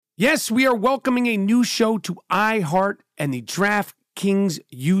Yes, we are welcoming a new show to iHeart and the DraftKings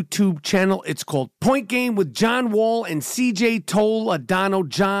YouTube channel. It's called Point Game with John Wall and CJ Toledano.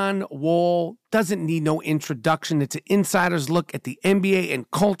 John Wall doesn't need no introduction. It's an insider's look at the NBA and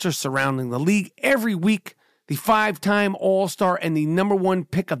culture surrounding the league. Every week, the five-time All-Star and the number one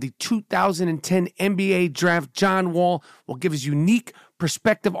pick of the 2010 NBA Draft, John Wall, will give his unique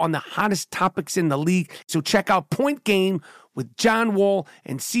perspective on the hottest topics in the league. So check out Point Game with John Wall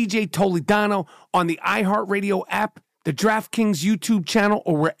and CJ Toledano on the iHeartRadio app, the DraftKings YouTube channel,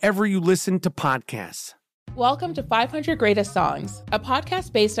 or wherever you listen to podcasts. Welcome to 500 Greatest Songs, a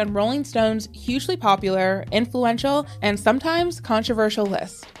podcast based on Rolling Stone's hugely popular, influential, and sometimes controversial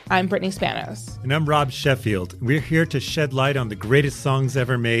list. I'm Brittany Spanos. And I'm Rob Sheffield. We're here to shed light on the greatest songs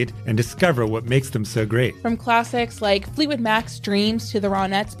ever made and discover what makes them so great. From classics like Fleetwood Mac's Dreams to the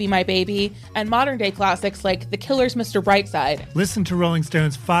Ronettes' Be My Baby, and modern-day classics like The Killers' Mr. Brightside. Listen to Rolling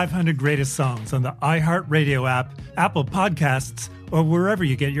Stone's 500 Greatest Songs on the iHeartRadio app, Apple Podcasts, or wherever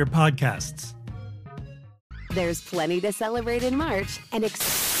you get your podcasts. There's plenty to celebrate in March and National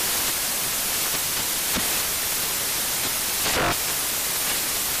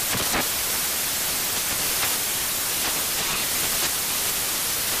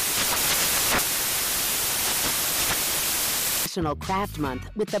Craft Month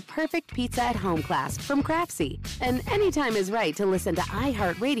with the perfect pizza at home class from Craftsy. And anytime is right to listen to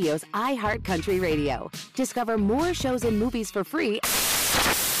iHeartRadio's iHeart Country Radio. Discover more shows and movies for free.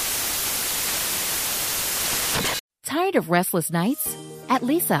 Tired of restless nights? At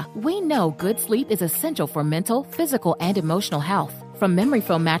Leesa, we know good sleep is essential for mental, physical, and emotional health. From memory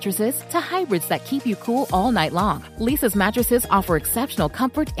foam mattresses to hybrids that keep you cool all night long, Leesa's mattresses offer exceptional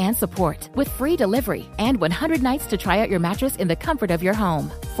comfort and support with free delivery and 100 nights to try out your mattress in the comfort of your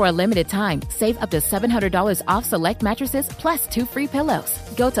home. For a limited time, save up to $700 off select mattresses plus 2 free pillows.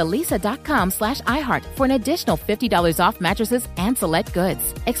 Go to leesa.com/iHeart for an additional $50 off mattresses and select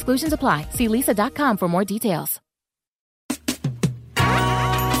goods. Exclusions apply. See leesa.com for more details.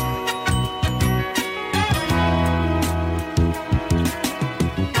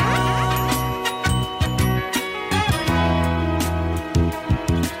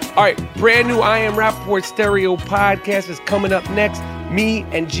 All right, brand new I Am Rapaport Stereo podcast is coming up next. Me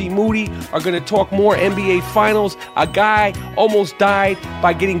and G Moody are going to talk more NBA Finals. A guy almost died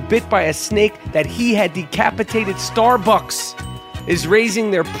by getting bit by a snake that he had decapitated. Starbucks is raising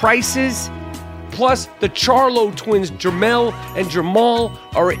their prices. Plus, the Charlo twins, Jermel and Jamal,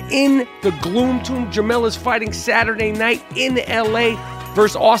 are in the Gloom Tomb. Jermel is fighting Saturday night in LA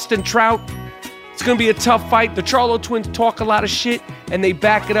versus Austin Trout. It's going to be a tough fight. The Charlo twins talk a lot of shit, and they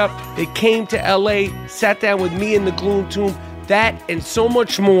back it up. They came to LA, sat down with me in the Gloom Tomb. That and so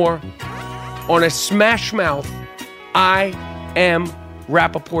much more on a Smash Mouth I Am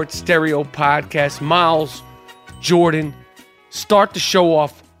Rapaport Stereo podcast. Miles, Jordan, start the show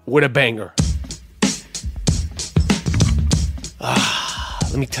off with a banger.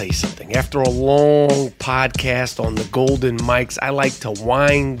 Let me tell you something. After a long podcast on the Golden Mics, I like to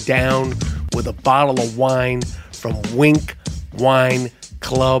wind down with a bottle of wine from Wink Wine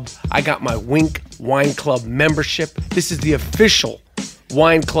Club. I got my Wink Wine Club membership. This is the official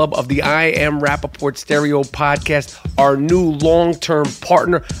wine club of the I Am Rapaport Stereo podcast, our new long-term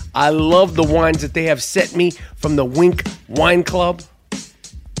partner. I love the wines that they have sent me from the Wink Wine Club.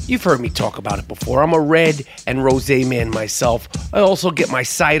 You've heard me talk about it before. I'm a red and rosé man myself. I also get my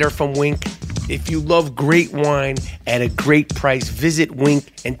cider from Wink. If you love great wine at a great price, visit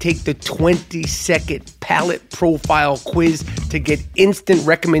Wink and take the 20-second palate profile quiz to get instant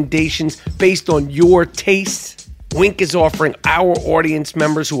recommendations based on your tastes. Wink is offering our audience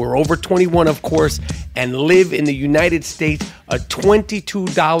members who are over 21, of course, and live in the United States a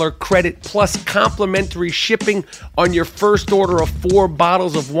 $22 credit plus complimentary shipping on your first order of 4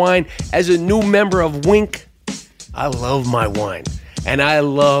 bottles of wine. As a new member of Wink, I love my wine, and I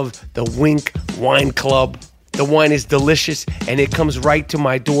love the Wink Wine Club. The wine is delicious, and it comes right to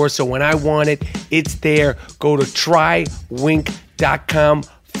my door, so when I want it, it's there. Go to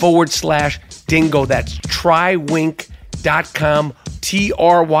trywink.com/dingo. That's trywink.com,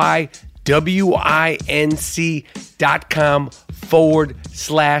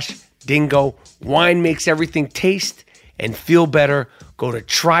 trywinc.com/dingo. Wine makes everything taste and feel better. Go to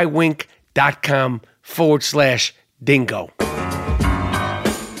trywink.com/dingo.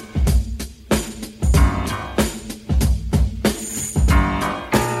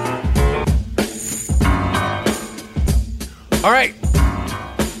 All right,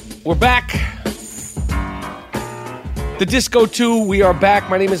 we're back. The Disco 2, we are back.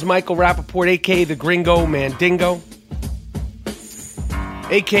 My name is Michael Rapaport, a.k.a. the Gringo Mandingo.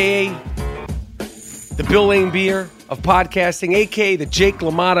 a.k.a. the Bill Laimbeer of podcasting, a.k.a. the Jake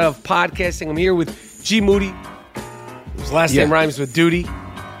LaMotta of podcasting. I'm here with G. Moody, whose last name rhymes with duty.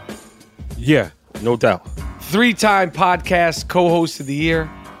 Yeah, no doubt. 3-time podcast co-host of the year.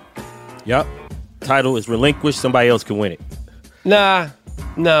 Yep. Title is relinquished. Somebody else can win it. Nah.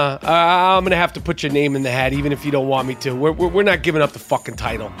 I'm going to have to put your name in the hat, even if you don't want me to. We're not giving up the fucking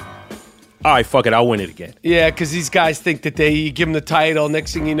title. All right, fuck it. I'll win it again. Yeah, because these guys think that you give them the title.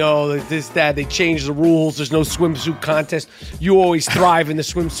 Next thing you know, they change the rules. There's no swimsuit contest. You always thrive in the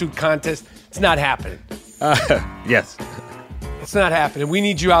swimsuit contest. It's not happening. Yes. It's not happening. We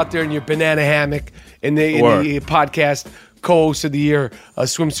need you out there in your banana hammock in the podcast co-host of the year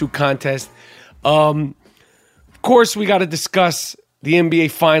swimsuit contest. Of course, we got to discuss the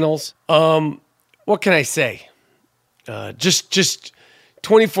NBA Finals. What can I say? Just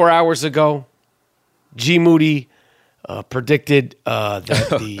 24 hours ago, G. Moody predicted that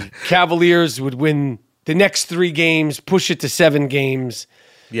the Cavaliers would win the next 3 games, push it to 7 games.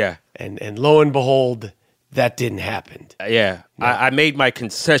 Yeah. And lo and behold, that didn't happen. Yeah. I made my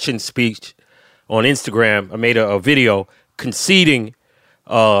concession speech on Instagram. I made a video conceding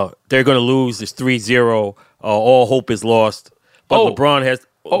they're going to lose this 3-0. All hope is lost. But LeBron has...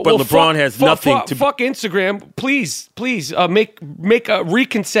 LeBron has nothing to... Fuck Instagram. Please, make a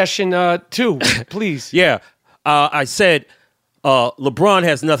reconcession too, please. Yeah. I said LeBron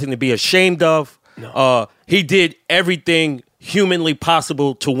has nothing to be ashamed of. No. He did everything humanly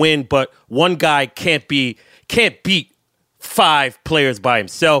possible to win, but one guy can't beat 5 players by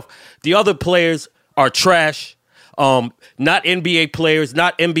himself. The other players are trash. Not NBA players,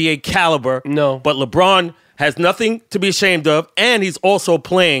 not NBA caliber. No. But LeBron has nothing to be ashamed of, and he's also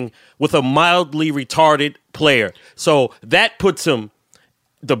playing with a mildly retarded player. So that puts him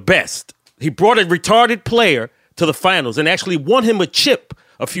the best. He brought a retarded player to the finals and actually won him a chip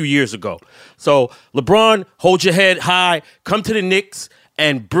a few years ago. So LeBron, hold your head high, come to the Knicks,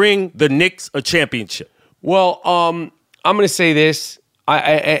 and bring the Knicks a championship. Well, I'm going to say this,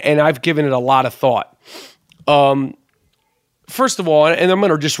 and I've given it a lot of thought. First of all, and I'm going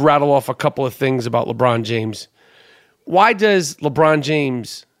to just rattle off a couple of things about LeBron James. Why does LeBron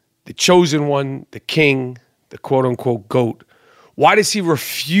James, the chosen one, the king, the quote-unquote GOAT, why does he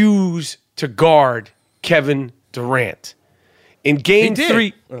refuse to guard Kevin Durant? In Game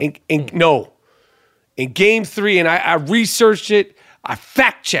 3, in Game 3, and I researched it, I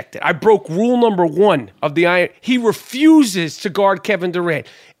fact-checked it. I broke rule number 1 of the Iron. He refuses to guard Kevin Durant.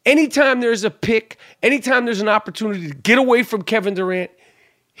 Anytime there's a pick, anytime there's an opportunity to get away from Kevin Durant,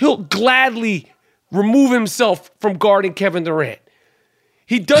 he'll gladly remove himself from guarding Kevin Durant.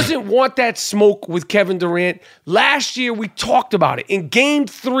 He doesn't want that smoke with Kevin Durant. Last year, we talked about it. In Game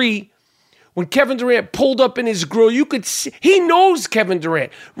 3, when Kevin Durant pulled up in his grill, you could see, he knows Kevin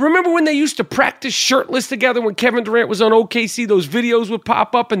Durant. Remember when they used to practice shirtless together when Kevin Durant was on OKC? Those videos would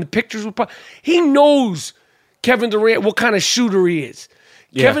pop up and the pictures would pop. He knows Kevin Durant, what kind of shooter he is.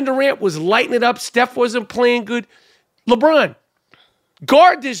 Yeah. Kevin Durant was lighting it up. Steph wasn't playing good. LeBron,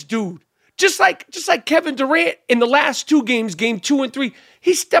 guard this dude. Just like Kevin Durant in the last 2 games, Game 2 and 3,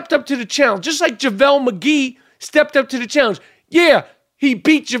 he stepped up to the challenge. Just like JaVale McGee stepped up to the challenge. Yeah, he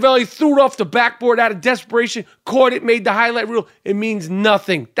beat JaVale. He threw it off the backboard out of desperation, caught it, made the highlight reel. It means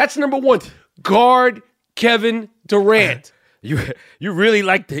nothing. That's number 1. Guard Kevin Durant. You really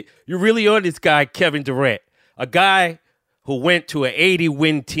on this guy, Kevin Durant, a guy who went to an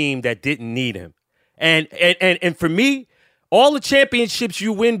 80-win team that didn't need him. And for me, all the championships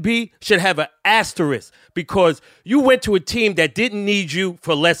you win, B, should have an asterisk because you went to a team that didn't need you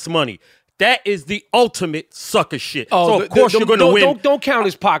for less money. That is the ultimate sucker shit. Oh, so, of course, you're going to win. Don't count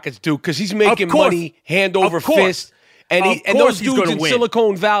his pockets, dude, because he's making money hand over fist. And those dudes in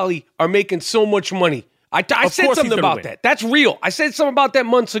Silicon Valley are making so much money. I said something about that. That's real. I said something about that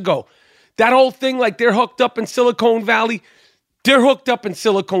months ago. That whole thing, like they're hooked up in Silicon Valley. They're hooked up in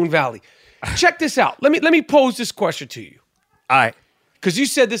Silicon Valley. Check this out. Let me pose this question to you. All right. Because you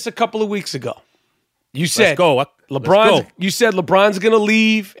said this a couple of weeks ago. You said Let's go. You said LeBron's going to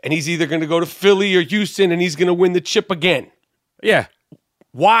leave, and he's either going to go to Philly or Houston, and he's going to win the chip again. Yeah.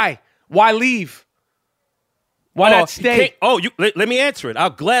 Why? Why leave? Why not stay? Let me answer it. I'll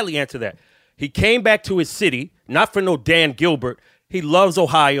gladly answer that. He came back to his city, not for no Dan Gilbert. He loves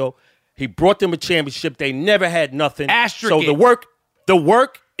Ohio. He brought them a championship. They never had nothing. So the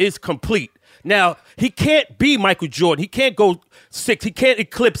work is complete. Now, he can't be Michael Jordan. He can't go 6. He can't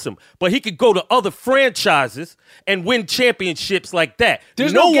eclipse him. But he could go to other franchises and win championships like that.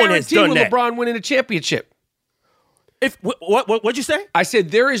 There's no one has done that. LeBron winning a championship. What'd you say? I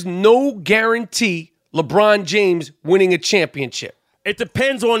said there is no guarantee LeBron James winning a championship. It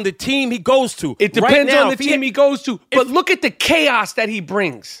depends on the team he goes to. It depends on the team he goes to. But look at the chaos that he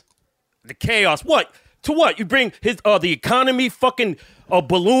brings. The chaos. What? To what? You bring his the economy, fucking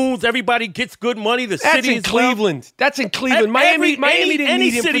balloons. Everybody gets good money. The That's city in Cleveland. That's in Cleveland. Miami didn't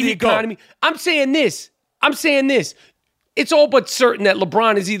need him for the economy. I'm saying this. It's all but certain that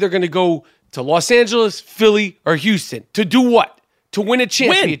LeBron is either going to go to Los Angeles, Philly, or Houston. To do what? To win a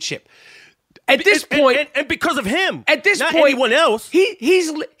championship. At this point, and because of him, at this not point, anyone else,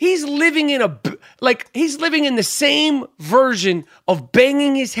 he's living in he's living in the same version of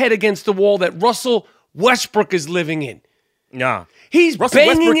banging his head against the wall that Russell Westbrook is living in. Nah, he's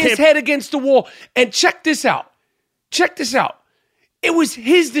banging his head against the wall. And check this out. It was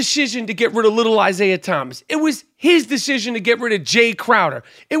his decision to get rid of little Isaiah Thomas. It was his decision to get rid of Jay Crowder.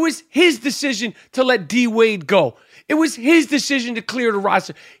 It was his decision to let D Wade go. It was his decision to clear the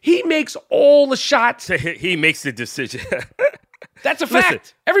roster. He makes all the shots. He makes the decision. That's a fact.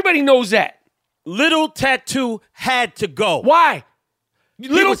 Listen, everybody knows that. Little Tattoo had to go. Why?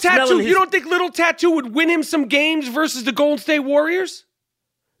 Little Tattoo, you don't think Little Tattoo would win him some games versus the Golden State Warriors?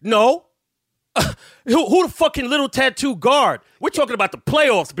 No. Who the fucking Little Tattoo guard? We're talking about the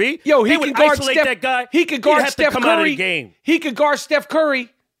playoffs, B. Yo, he can guard Steph. That guy. He could guard Steph Curry. He could guard Steph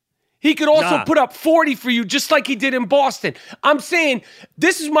Curry. He could also put up 40 for you just like he did in Boston. I'm saying,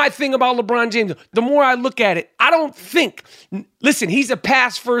 this is my thing about LeBron James. The more I look at it, I don't think, listen, he's a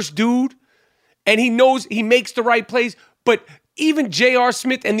pass-first dude, and he knows he makes the right plays, but even J.R.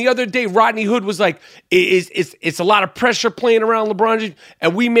 Smith and the other day, Rodney Hood was like, it's a lot of pressure playing around LeBron James,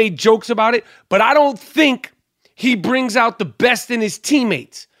 and we made jokes about it, but I don't think he brings out the best in his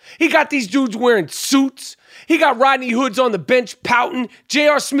teammates. He got these dudes wearing suits. He got Rodney Hoods on the bench pouting.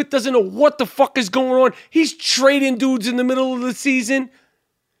 J.R. Smith doesn't know what the fuck is going on. He's trading dudes in the middle of the season.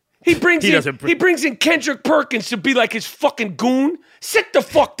 He brings in Kendrick Perkins to be like his fucking goon. Sit the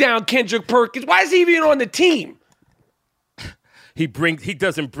fuck down, Kendrick Perkins. Why is he even on the team? He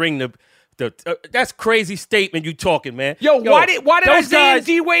doesn't bring the that's crazy statement you talking, man. Yo, why did Isaiah and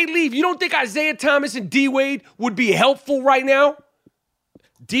D-Wade leave? You don't think Isaiah Thomas and D-Wade would be helpful right now?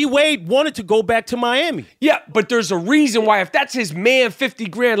 D-Wade wanted to go back to Miami. Yeah, but there's a reason why. If that's his man, 50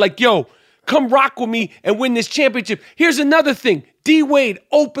 grand, like, yo, come rock with me and win this championship. Here's another thing. D-Wade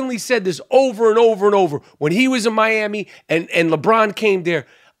openly said this over and over and over. When he was in Miami and LeBron came there,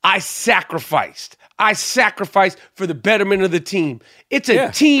 I sacrificed for the betterment of the team. It's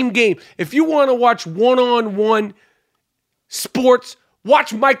a team game. If you want to watch one-on-one sports,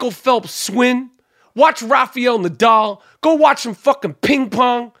 watch Michael Phelps swim. Watch Rafael Nadal. Go watch some fucking ping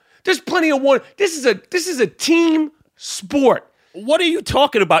pong. There's plenty of one. This is a team sport. What are you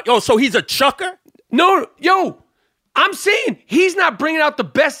talking about? Yo, so he's a chucker? No, yo, I'm saying he's not bringing out the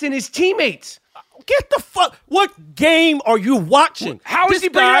best in his teammates. Get the fuck. What game are you watching? How is he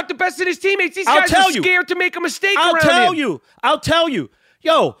bringing out the best in his teammates? These guys are scared to make a mistake around him. I'll tell you.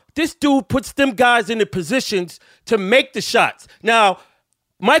 Yo, this dude puts them guys in the positions to make the shots. Now,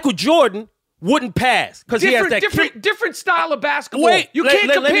 Michael Jordan wouldn't pass because he has that different style of basketball. Wait, you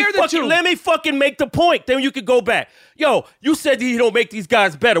can't compare the two. Let me fucking make the point. Then you could go back. Yo, you said he don't make these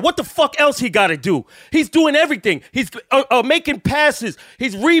guys better. What the fuck else he got to do? He's doing everything. He's making passes.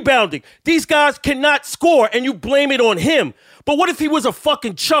 He's rebounding. These guys cannot score, and you blame it on him. But what if he was a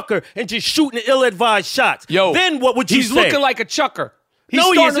fucking chucker and just shooting ill-advised shots? Yo, then what would you say? He's looking like a chucker. He's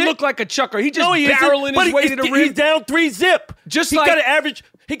starting to look like a chucker. He just barreling his way to the rim. He's down 3-zip. He got to average.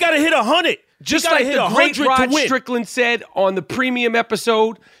 He got to hit 100. Just like the great Rod Strickland said on the premium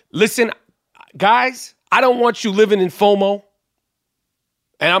episode, listen, guys, I don't want you living in FOMO.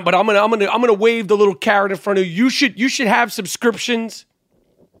 But I'm gonna wave the little carrot in front of you. You should have subscriptions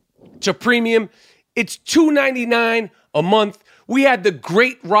to premium. It's $2.99 a month. We had the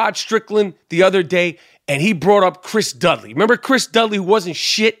great Rod Strickland the other day, and he brought up Chris Dudley. Remember Chris Dudley who wasn't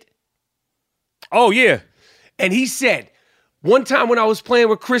shit? Oh, yeah. And he said, one time when I was playing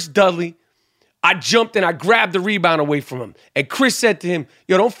with Chris Dudley, I jumped and I grabbed the rebound away from him. And Chris said to him,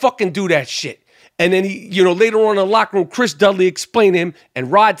 yo, don't fucking do that shit. And then he, later on in the locker room, Chris Dudley explained to him,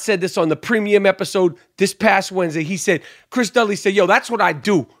 and Rod said this on the premium episode this past Wednesday. He said, Chris Dudley said, yo, that's what I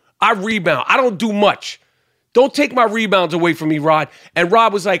do. I rebound. I don't do much. Don't take my rebounds away from me, Rod. And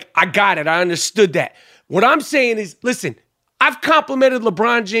Rod was like, I got it. I understood that. What I'm saying is, listen, I've complimented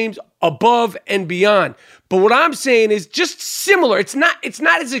LeBron James above and beyond. But what I'm saying is just similar. It's not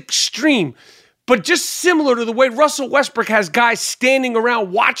as extreme, but just similar to the way Russell Westbrook has guys standing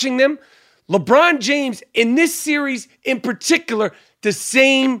around watching them. LeBron James in this series in particular, the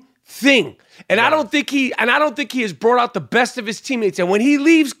same thing. And I don't think he has brought out the best of his teammates. And when he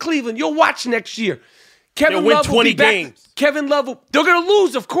leaves Cleveland, you'll watch next year. Kevin win Love will 20 be back. games. Kevin Love, they're going to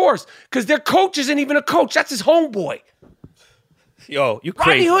lose, of course, because their coach isn't even a coach. That's his homeboy. Yo, you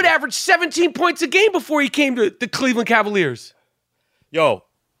crazy. Rodney Hood averaged 17 points a game before he came to the Cleveland Cavaliers. Yo,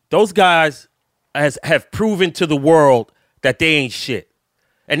 those guys have proven to the world that they ain't shit.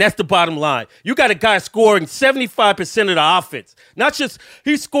 And that's the bottom line. You got a guy scoring 75% of the offense. Not just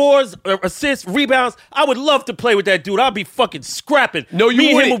he scores, assists, rebounds. I would love to play with that dude. I'd be fucking scrapping. No,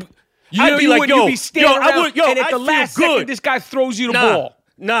 you wouldn't. I'd be like, yo, you'd be standing around, and at the last good. second, this guy throws you the ball.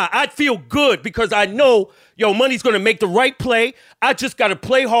 Nah, I'd feel good because I know, money's going to make the right play. I just got to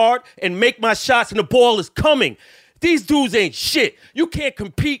play hard and make my shots, and the ball is coming. These dudes ain't shit. You can't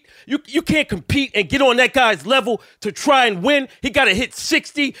compete. You can't compete and get on that guy's level to try and win. He got to hit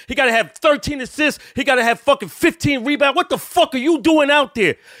 60. He got to have 13 assists. He got to have fucking 15 rebounds. What the fuck are you doing out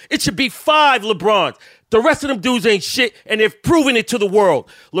there? It should be 5 LeBrons. The rest of them dudes ain't shit, and they've proven it to the world.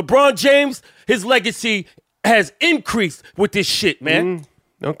 LeBron James, his legacy has increased with this shit, man.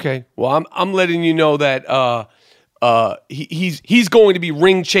 Okay. Well, I'm letting you know that he's going to be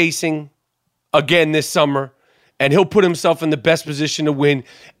ring chasing again this summer. And he'll put himself in the best position to win.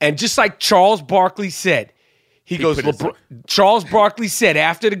 And just like Charles Barkley said, Charles Barkley said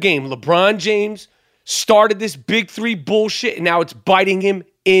after the game, LeBron James started this big 3 bullshit, and now it's biting him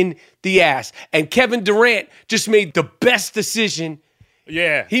in the ass. And Kevin Durant just made the best decision.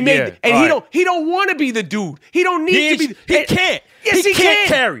 Yeah, he made, and he don't want to be the dude. He don't need to be. He can't. Yes, he can't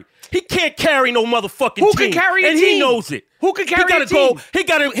carry. He can't carry no motherfucking team. Who can carry a team? And he knows it. Who can carry a team? He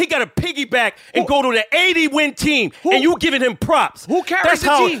got to piggyback and go to the 80-win team, and you giving him props. Who carries the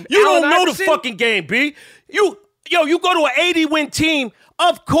team? You Allen don't know Iverson? the fucking game, B. You go to an 80-win team.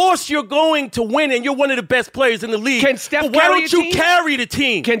 Of course you're going to win, and you're one of the best players in the league. Can Steph but why carry don't a you team? carry the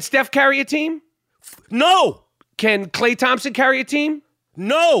team? Can Steph carry a team? No. Can Klay Thompson carry a team?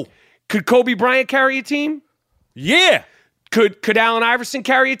 No. Could Kobe Bryant carry a team? Yeah. Could Allen Iverson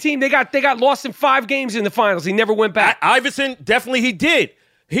carry a team? They got lost in 5 games in the finals. He never went back. Iverson, definitely he did.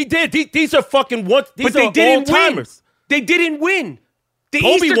 He did. These are fucking these they are didn't all-timers. Win. They didn't win. The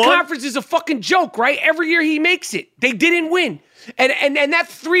Kobe Eastern won. Conference is a fucking joke, right? Every year he makes it. They didn't win. And that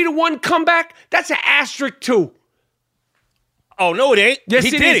 3-1 comeback, that's an asterisk too. Oh, no, it ain't. Yes, he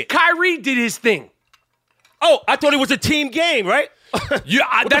it did is. it. Kyrie did his thing. Oh, I thought it was a team game, right? Yeah,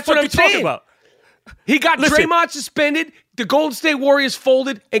 that's what I'm talking saying. about. He got Draymond suspended, the Golden State Warriors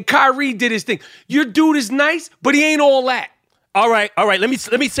folded, and Kyrie did his thing. Your dude is nice, but he ain't all that. All right. Let me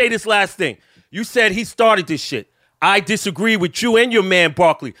say this last thing. You said he started this shit. I disagree with you and your man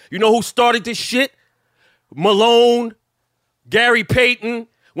Barkley. You know who started this shit? Malone, Gary Payton.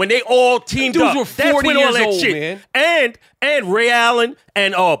 When they all teamed Dudes up, were 40 that's when all years that old, shit. man. And Ray Allen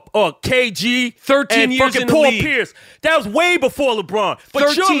and KG, 13 and years fucking in the Paul league. Pierce. That was way before LeBron. But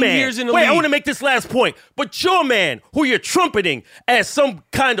 13 your man, years in the wait, I league. want to make this last point. But your man, who you're trumpeting as some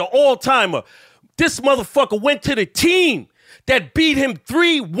kind of all-timer, this motherfucker went to the team that beat him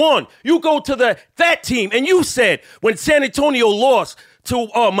 3-1. You go to that team, and you said when San Antonio lost to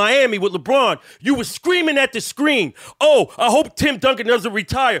Miami with LeBron, you were screaming at the screen, oh, I hope Tim Duncan doesn't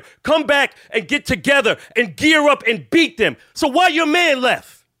retire. Come back and get together and gear up and beat them. So why your man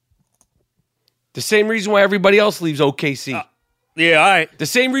left? The same reason why everybody else leaves OKC. Yeah, all right. The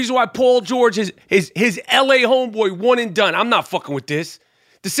same reason why Paul George, his LA homeboy, one and done. I'm not fucking with this.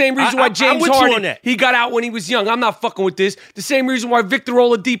 The same reason why James Harden, he got out when he was young. I'm not fucking with this. The same reason why Victor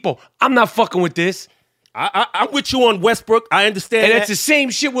Oladipo, I'm not fucking with this. I'm with you on Westbrook. I understand and that. It's the same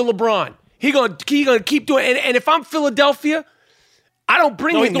shit with LeBron. He gonna keep doing it. And if I'm Philadelphia, I don't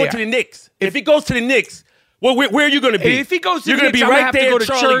bring him he's going there. to the Knicks. If he goes to the Knicks, well, where are you going to be? If he goes to You're the Knicks, be I'm right gonna have there, to go to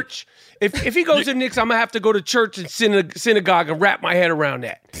Charlie. church. If he goes to the Knicks, I'm gonna have to go to church and synagogue and wrap my head around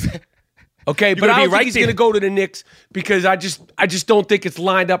that. Okay, but I don't think he's going to go to the Knicks because I just don't think it's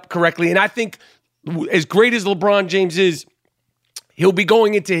lined up correctly. And I think as great as LeBron James is, he'll be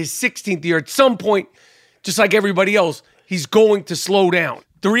going into his 16th year at some point, just like everybody else, he's going to slow down.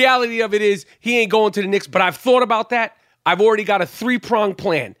 The reality of it is he ain't going to the Knicks, but I've thought about that. I've already got a 3-pronged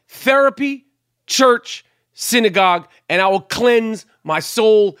plan. Therapy, church, synagogue, and I will cleanse my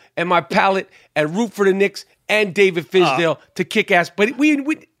soul and my palate and root for the Knicks and David Fisdale to kick ass. But he's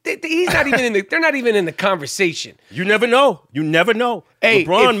not even in the. They're not even in the conversation. You never know. Hey,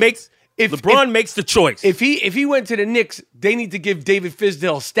 LeBron makes the choice. If he went to the Knicks, they need to give David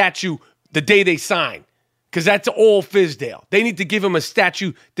Fisdale a statue the day they sign, because that's all Fisdale. They need to give him a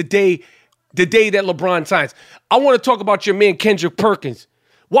statue the day that LeBron signs. I want to talk about your man Kendrick Perkins.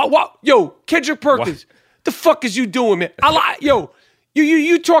 What? Yo, Kendrick Perkins, the fuck is you doing, man?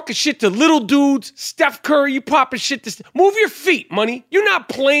 You talking shit to little dudes, Steph Curry, you popping shit to... Move your feet, money. You're not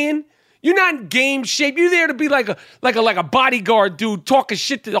playing. You're not in game shape. You're there to be like a bodyguard dude, talking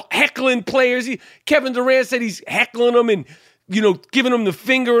shit to heckling players. Kevin Durant said he's heckling them and, giving them the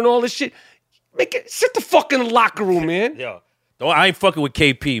finger and all this shit. Sit the fuck in the locker room, man. Yo, I ain't fucking with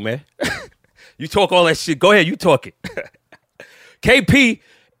KP, man. You talk all that shit. Go ahead, you talk it. KP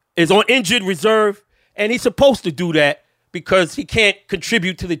is on injured reserve, and he's supposed to do that because he can't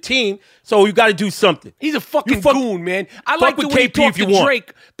contribute to the team, so you got to do something. He's a fucking goon, man. I like the way you talk to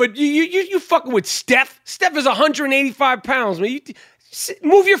Drake, but you fucking with Steph. Steph is 185 pounds, man.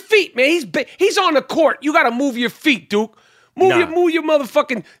 Move your feet, man. He's on the court. You got to move your feet, Duke. Move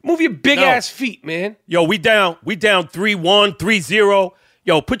your big ass feet, man. Yo, we down 3-1, 3-0.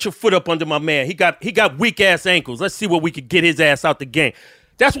 Yo, put your foot up under my man. He got weak ass ankles. Let's see what we could get his ass out the game.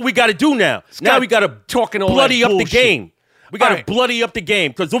 That's what we got to do now. Now we got to bloody up the game. We got to bloody up the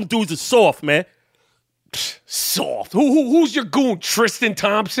game because them dudes are soft, man. Soft. Who's your goon? Tristan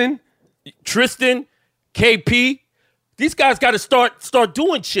Thompson? Tristan, KP. These guys got to start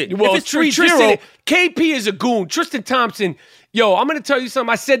doing shit. Well, if it's 3-0, KP is a goon. Tristan Thompson, yo, I'm going to tell you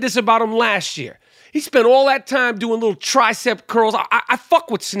something. I said this about him last year. He spent all that time doing little tricep curls. I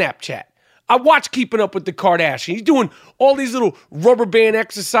fuck with Snapchat. I watch Keeping Up with the Kardashians. He's doing all these little rubber band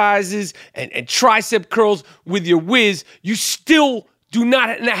exercises and tricep curls with your whiz. You still do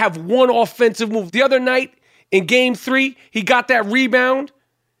not have one offensive move. The other night in Game 3, he got that rebound.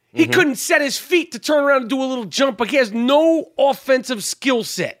 He couldn't set his feet to turn around and do a little jump. Like he has no offensive skill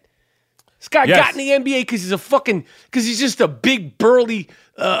set. This guy got in the NBA because he's just a big, burly,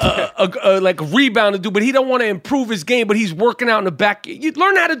 like rebounder dude. But he don't want to improve his game. But he's working out in the back. You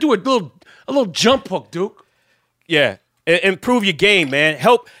learn how to do a little jump hook, Duke. Yeah, improve your game, man.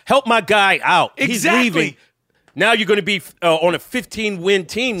 Help my guy out. Exactly. He's leaving. Now you're going to be on a 15-win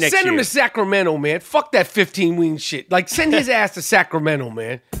team next year. Send him to Sacramento, man. Fuck that 15-win shit. Like, send his ass to Sacramento,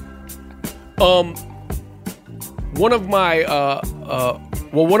 man. One of my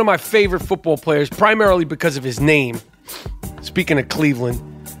favorite football players, primarily because of his name, speaking of Cleveland,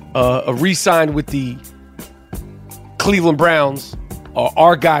 re-signed with the Cleveland Browns,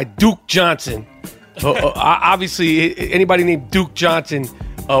 our guy, Duke Johnson. Obviously, anybody named Duke Johnson,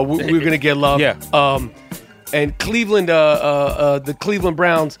 we're going to get love. Yeah. And Cleveland, the Cleveland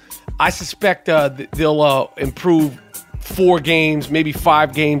Browns, I suspect they'll improve 4 games, maybe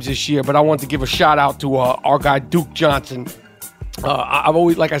 5 games this year. But I want to give a shout out to our guy Duke Johnson. I've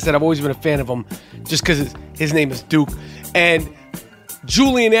always been a fan of him, just because his name is Duke. And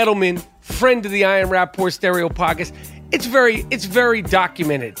Julian Edelman, friend of the Ian Rappaport Stereo Podcast. It's very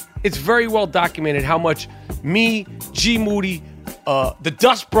documented. It's very well documented how much me, G Moody, the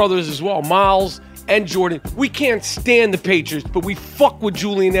Dust Brothers as well, Miles and Jordan, we can't stand the Patriots, but we fuck with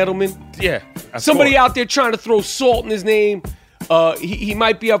Julian Edelman. Yeah. Somebody out there trying to throw salt in his name. He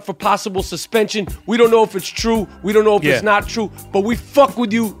might be up for possible suspension. We don't know if it's true. We don't know if it's not true. But we fuck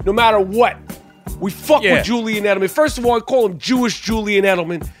with you no matter what. We fuck with Julian Edelman. First of all, I call him Jewish Julian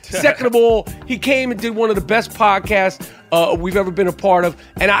Edelman. Second of all, he came and did one of the best podcasts we've ever been a part of.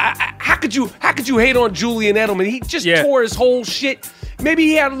 And how could you hate on Julian Edelman? He just tore his whole shit. Maybe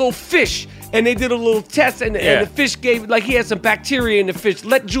he had a little fish, and they did a little test, and the fish gave, like, he had some bacteria in the fish.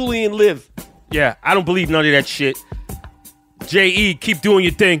 Let Julian live. Yeah, I don't believe none of that shit. J.E., keep doing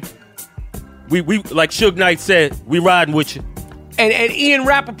your thing. We like Suge Knight said, we riding with you. And Ian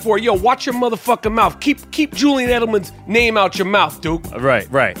Rappaport, yo, watch your motherfucking mouth. Keep Julian Edelman's name out your mouth, Duke.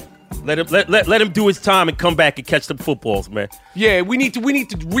 Right. Let him do his time and come back and catch them footballs, man. Yeah, we need to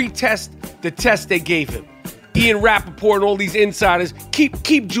retest the test they gave him. Ian Rappaport and all these insiders,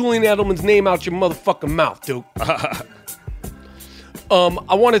 keep Julian Edelman's name out your motherfucking mouth, Duke.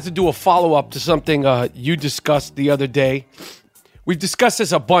 I wanted to do a follow-up to something you discussed the other day. We've discussed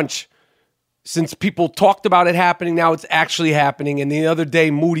this a bunch since people talked about it happening. Now it's actually happening. And the other day,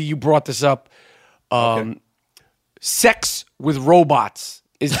 Moody, you brought this up. Sex with robots.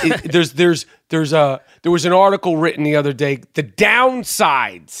 There was an article written the other day. The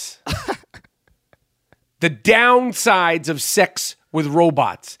downsides. The downsides of sex with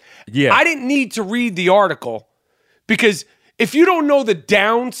robots. Yeah. I didn't need to read the article because if you don't know the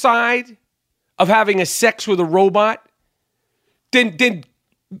downside of having a sex with a robot, then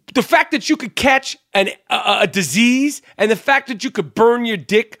the fact that you could catch a disease and the fact that you could burn your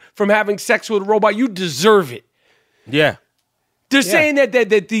dick from having sex with a robot, you deserve it. Yeah. They're saying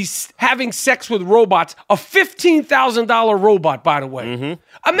that these having sex with robots, a $15,000 robot, by the way. Mm-hmm.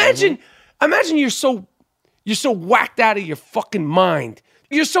 Imagine you're so whacked out of your fucking mind.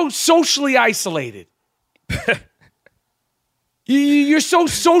 You're so socially isolated. You're so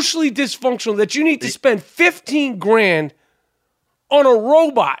socially dysfunctional that you need to spend $15,000 on a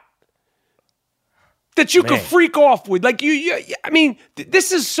robot that you could freak off with. Like I mean,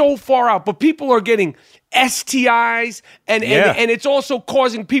 this is so far out, but people are getting STIs and it's also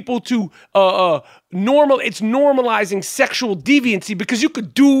causing people to it's normalizing sexual deviancy because you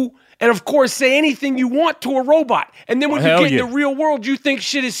could do and of course say anything you want to a robot. And then when you get in the real world, you think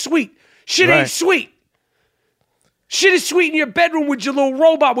shit is sweet. Shit ain't sweet. Shit is sweet in your bedroom with your little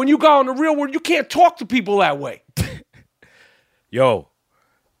robot. When you go out in the real world, you can't talk to people that way. Yo,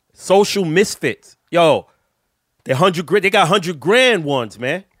 social misfits. Yo, they got $100,000 ones,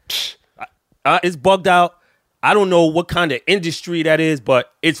 man. It's bugged out. I don't know what kind of industry that is,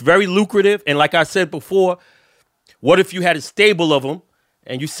 but it's very lucrative. And like I said before, what if you had a stable of them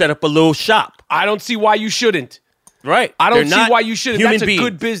and you set up a little shop? I don't see why you shouldn't. Right. I don't see why you shouldn't. That's a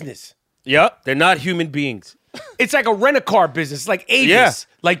good business. Yep. They're not human beings. It's like a rent-a-car business, like Avis. Yeah.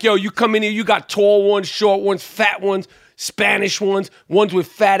 Like, yo, you come in here, you got tall ones, short ones, fat ones, Spanish ones with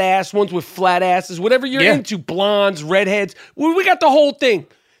fat ass, ones with flat asses, whatever you're into, blondes, redheads. We got the whole thing.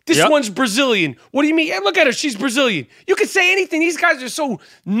 This one's Brazilian. What do you mean? Hey, look at her. She's Brazilian. You can say anything. These guys are so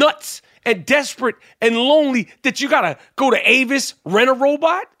nuts and desperate and lonely that you got to go to Avis, rent a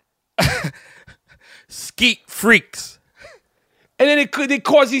robot. Skeet freaks. And then it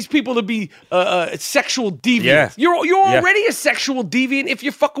cause these people to be sexual deviants. Yeah. You're already a sexual deviant if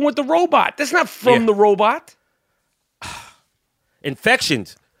you're fucking with the robot. That's not from the robot.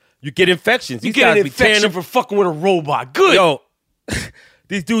 Infections. You get infections. You get an infection for fucking with a robot. Good. Yo,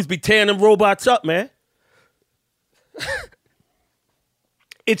 these dudes be tearing them robots up, man.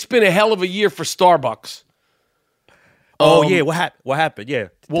 It's been a hell of a year for Starbucks. Oh, yeah. What happened? Yeah.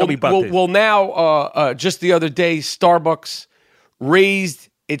 Tell me about this. Well, now, just the other day, Starbucks raised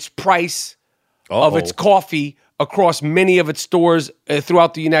its price of its coffee across many of its stores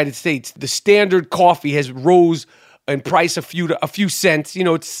throughout the United States. The standard coffee has rose in price a few cents. You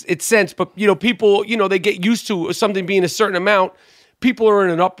know, it's cents, but you know, people, you know, they get used to something being a certain amount. People are in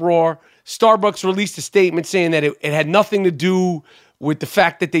an uproar. Starbucks released a statement saying that it had nothing to do with the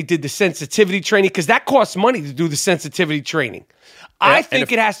fact that they did the sensitivity training, because that costs money to do the sensitivity training. Yeah, I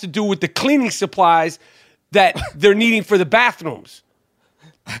think it has to do with the cleaning supplies that they're needing for the bathrooms.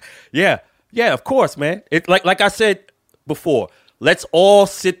 Yeah, of course, man. It like I said before, let's all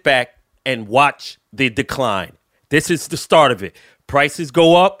sit back and watch the decline. This is the start of it. Prices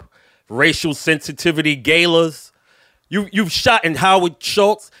go up, racial sensitivity galas. You've shot, and Howard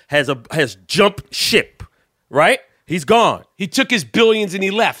Schultz has jumped ship, right? He's gone. He took his billions and he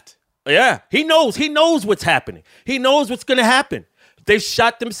left. Yeah, he knows what's happening. He knows what's going to happen. They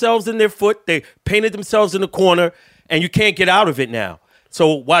shot themselves in their foot. They painted themselves in the corner, and you can't get out of it now.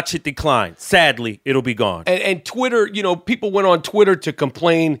 So watch it decline. Sadly, it'll be gone. And Twitter, you know, people went on Twitter to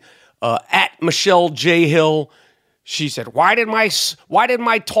complain. At Michelle J. Hill, she said, "Why did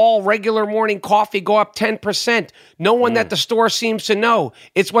my tall regular morning coffee go up 10%? No one at the store seems to know.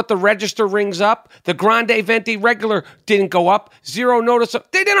 It's what the register rings up. The Grande Venti regular didn't go up. Zero notice of.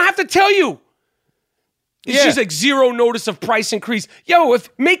 They didn't have to tell you. It's just like zero notice of price increase. Yo,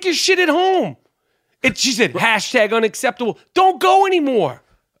 make your shit at home." She said, hashtag unacceptable. Don't go anymore.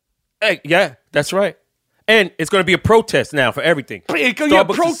 Hey, yeah, that's right. And it's going to be a protest now for everything.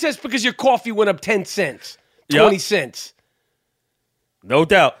 Protest because your coffee went up 10 cents, 20 cents. No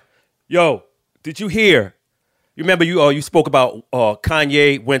doubt. Yo, did you hear? You remember you spoke about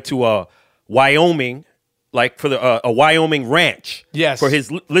Kanye went to Wyoming, like for a Wyoming ranch. Yes. For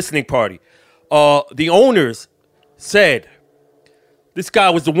his listening party. The owners said this guy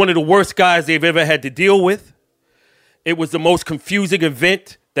was one of the worst guys they've ever had to deal with. It was the most confusing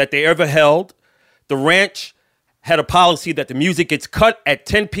event that they ever held. The ranch had a policy that the music gets cut at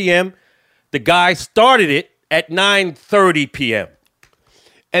 10 p.m. The guy started it at 9:30 p.m.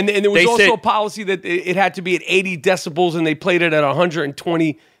 And there was also a policy that it had to be at 80 decibels, and they played it at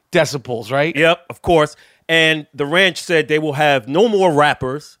 120 decibels, right? Yep, of course. And the ranch said they will have no more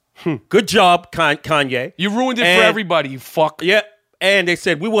rappers. Good job, Kanye. You ruined it for everybody, you fuck. Yeah, and they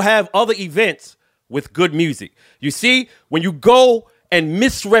said we will have other events with good music. You see, when you go and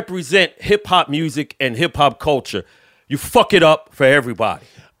misrepresent hip-hop music and hip-hop culture, you fuck it up for everybody.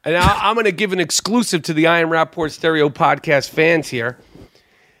 And I'm going to give an exclusive to the I Am Rapaport Stereo podcast fans here.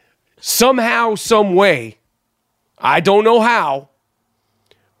 Somehow, some way, I don't know how,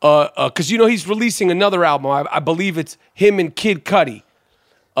 because you know he's releasing another album. I believe it's him and Kid Cudi,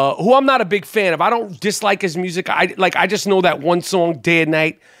 who I'm not a big fan of. I don't dislike his music. I just know that one song, Day and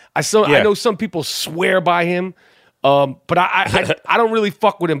Night. I know some people swear by him, but I don't really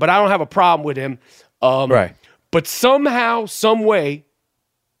fuck with him. But I don't have a problem with him. Right. But somehow, some way,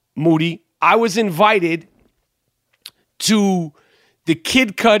 Moody, I was invited to the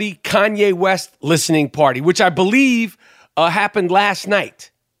Kid Cudi, Kanye West listening party, which I believe happened last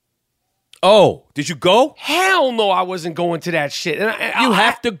night. Oh, did you go? Hell no, I wasn't going to that shit. And you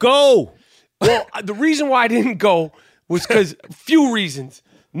have to go. Well, the reason why I didn't go was because a few reasons.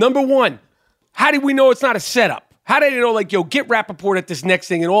 Number one, how did we know it's not a setup? How did they know, like, yo, get Rappaport at this next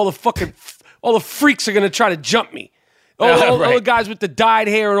thing and all the freaks are going to try to jump me? All the guys with the dyed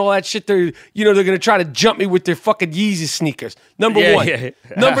hair and all that shit, they're going to try to jump me with their fucking Yeezus sneakers. Number one. Yeah.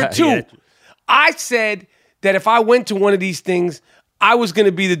 Number two, I said that if I went to one of these things, I was going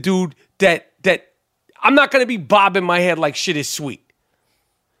to be the dude that I'm not going to be bobbing my head like shit is sweet.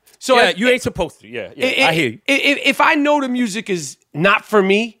 So you ain't supposed to. Yeah, I hear you. If I know the music is not for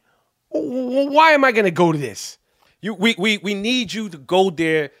me, why am I going to go to this? We need you to go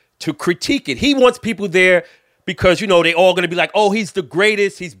there to critique it. He wants people there because, they all going to be like, oh, he's the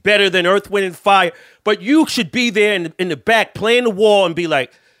greatest. He's better than Earth, Wind, and Fire. But you should be there in the back playing the wall and be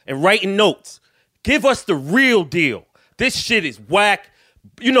like, and writing notes. Give us the real deal. This shit is whack.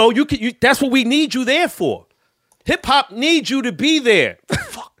 That's what we need you there for. Hip hop needs you to be there.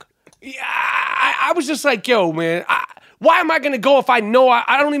 Fuck. Yeah, I was just like, yo, man, why am I going to go if I know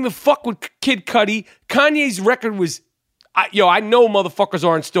I don't even fuck with Kid Cudi? Kanye's record was, I know motherfuckers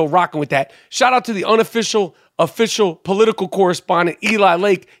aren't still rocking with that. Shout out to the official political correspondent, Eli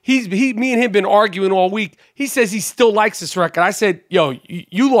Lake. Me and him been arguing all week. He says he still likes this record. I said, yo,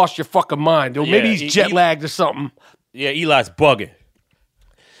 you lost your fucking mind. Or maybe he's jet lagged or something. Yeah, Eli's bugging.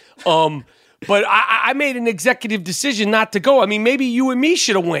 But I made an executive decision not to go. I mean, maybe you and me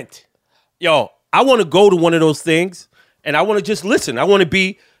should have went. Yo, I want to go to one of those things, and I want to just listen. I want to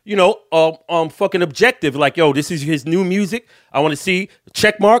be, fucking objective. Like, yo, this is his new music. I want to see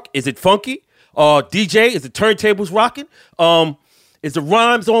check mark. Is it funky? DJ, is the turntables rocking? Is the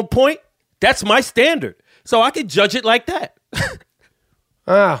rhymes on point? That's my standard. So I can judge it like that.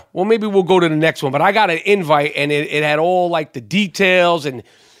 Well, maybe we'll go to the next one. But I got an invite, and it had all, like, the details and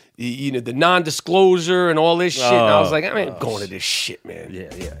the non-disclosure and all this shit. And I was like, I ain't going to this shit, man.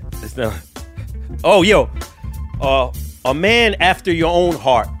 Yeah. It's not. Oh, yo. A man after your own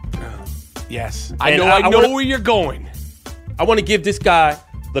heart. Yes. I know where you're going. I want to give this guy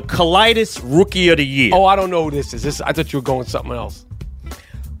the Colitis Rookie of the Year. Oh, I don't know who this is. I thought you were going something else.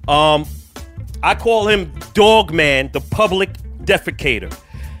 I call him Dog Man, the public defecator.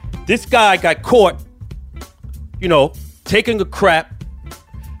 This guy got caught, taking a crap.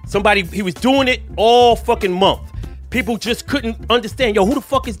 He was doing it all fucking month. People just couldn't understand, yo, who the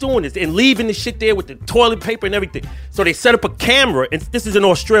fuck is doing this? And leaving the shit there with the toilet paper and everything. So they set up a camera, and this is in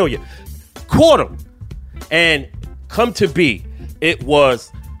Australia. Caught him. And come to be, it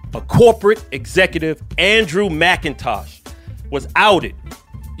was a corporate executive, Andrew McIntosh, was outed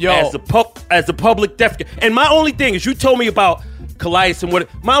as the public defecator. And my only thing is, you told me about colitis and what.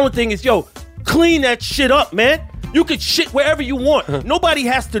 My only thing is, yo, clean that shit up, man. You can shit wherever you want. Nobody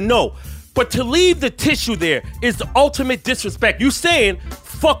has to know. But to leave the tissue there is the ultimate disrespect. You saying,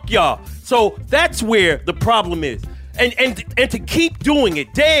 fuck y'all. So that's where the problem is. And to keep doing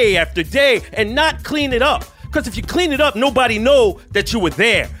it day after day and not clean it up. Because if you clean it up, nobody know that you were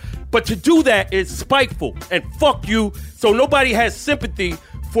there. But to do that is spiteful and fuck you. So nobody has sympathy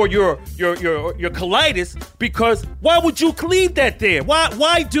for your colitis, because why would you leave that there?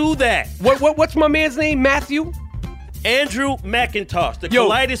 Why do that? What's my man's name? Matthew? Andrew McIntosh, the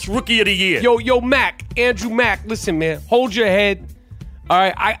Colitis Rookie of the Year. Andrew Mac, listen, man, hold your head. All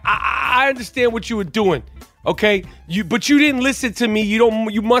right, I understand what you were doing, okay? But you didn't listen to me.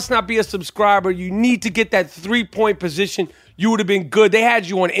 You must not be a subscriber. You need to get that 3-point position. You would have been good. They had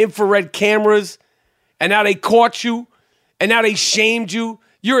you on infrared cameras, and now they caught you, and now they shamed you.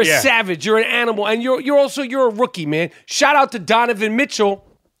 You're a savage. You're an animal, and you're a rookie, man. Shout out to Donovan Mitchell.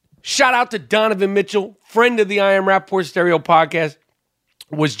 Friend of the I Am Rappaport Stereo podcast,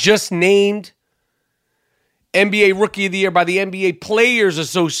 was just named NBA Rookie of the Year by the NBA Players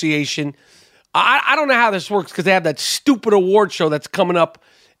Association. I don't know how this works because they have that stupid award show that's coming up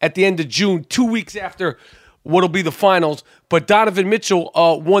at the end of June, 2 weeks after what'll be the finals. But Donovan Mitchell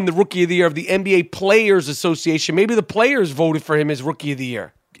won the Rookie of the Year of the NBA Players Association. Maybe the players voted for him as Rookie of the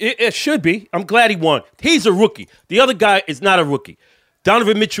Year. It should be. I'm glad he won. He's a rookie. The other guy is not a rookie.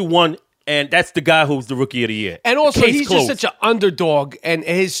 Donovan Mitchell won, and that's the guy who's the Rookie of the Year. And also, he's just such an underdog, and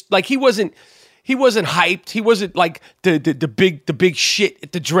he wasn't hyped. He wasn't like the big shit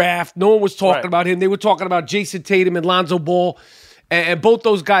at the draft. No one was talking about him. They were talking about Jason Tatum and Lonzo Ball, and both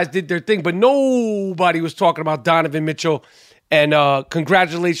those guys did their thing, but nobody was talking about Donovan Mitchell. And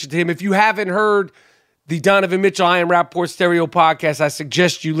congratulations to him. If you haven't heard the Donovan Mitchell I Am Rappaport Stereo podcast, I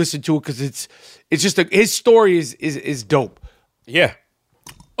suggest you listen to it because it's just his story is dope. Yeah.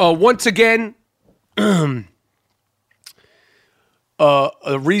 Once again, the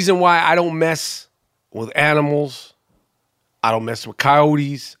reason why I don't mess with animals, I don't mess with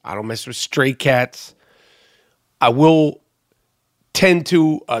coyotes, I don't mess with stray cats. I will tend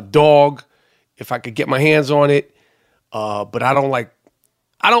to a dog if I could get my hands on it, but I don't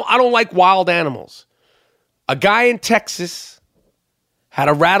like wild animals. A guy in Texas had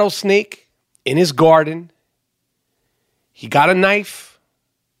a rattlesnake in his garden. He got a knife,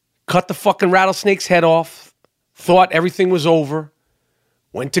 cut the fucking rattlesnake's head off, thought everything was over,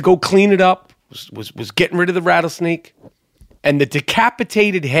 went to go clean it up, was getting rid of the rattlesnake, and the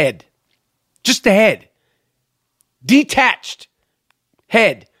decapitated head, just the head, detached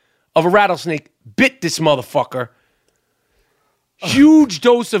head of a rattlesnake bit this motherfucker. Huge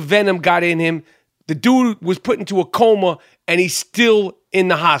dose of venom got in him. The dude was put into a coma, and he's still in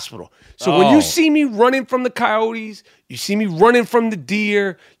the hospital. So when you see me running from the coyotes, you see me running from the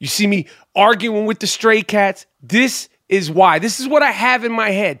deer, you see me arguing with the stray cats, this is why. This is what I have in my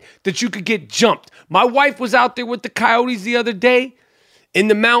head, that you could get jumped. My wife was out there with the coyotes the other day in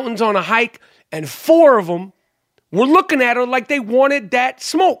the mountains on a hike, and 4 of them were looking at her like they wanted that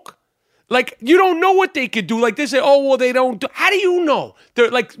smoke. Like, you don't know what they could do. Like, they say, oh, well, they don't do. How do you know?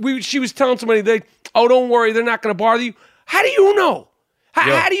 They're like, she was telling somebody, oh, don't worry, they're not going to bother you. How do you know?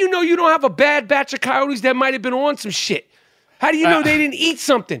 How do you know you don't have a bad batch of coyotes that might have been on some shit? How do you know they didn't eat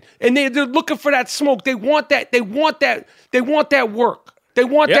something? And they're looking for that smoke. They want that. They want that work. They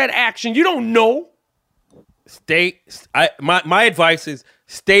want that action. You don't know. My advice is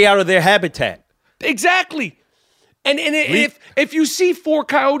stay out of their habitat. Exactly. And if you see 4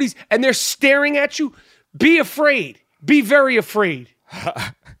 coyotes and they're staring at you, be afraid. Be very afraid.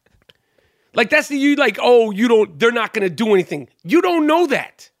 Like they're not going to do anything. You don't know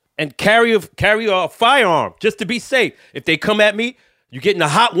that. And carry a firearm just to be safe. If they come at me, you get in a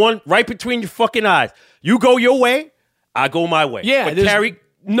hot one right between your fucking eyes. You go your way, I go my way. Yeah, but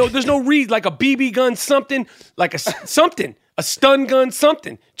there's no reason, like a BB gun, something, like a stun gun,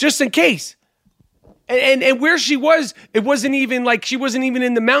 something, just in case. And where she was, it wasn't even like she wasn't even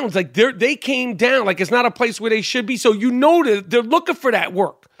in the mountains. Like they came down. Like it's not a place where they should be. So they're looking for that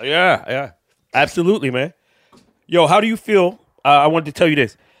work. Yeah, absolutely, man. Yo, how do you feel? I wanted to tell you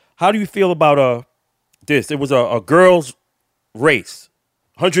this. How do you feel about this? It was a girls' race,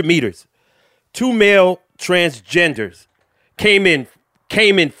 100 meters. 2 male transgenders came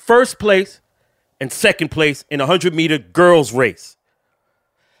in first place and second place in a 100-meter girls' race.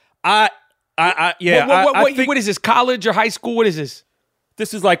 What is this, college or high school? What is this?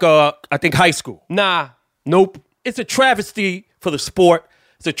 This is like I think high school. Nah, nope. It's a travesty for the sport.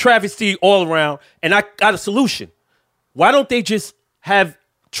 It's a travesty all around. And I got a solution. Why don't they just have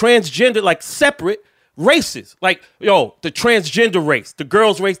transgender, like separate races? Like, the transgender race, the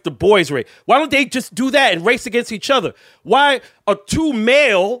girls race, the boys race. Why don't they just do that and race against each other? Why are 2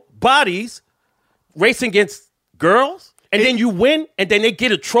 male bodies racing against girls? And then you win, and then they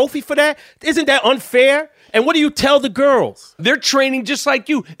get a trophy for that? Isn't that unfair? And what do you tell the girls? They're training just like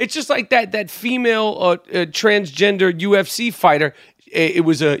you. It's just like that female transgender UFC fighter. It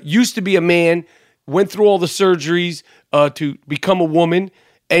was used to be a man, went through all the surgeries to become a woman,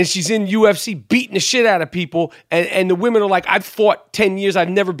 and she's in UFC beating the shit out of people. And the women are like, I've fought 10 years. I've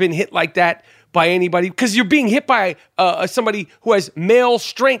never been hit like that by anybody. Because you're being hit by somebody who has male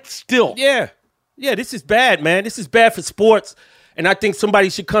strength still. Yeah, this is bad, man. This is bad for sports. And I think somebody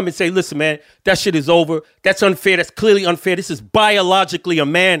should come and say, listen, man, that shit is over. That's unfair. That's clearly unfair. This is biologically a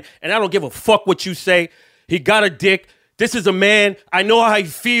man, and I don't give a fuck what you say. He got a dick. This is a man. I know how he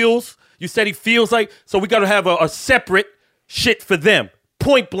feels. You said he feels like, so we got to have a separate shit for them.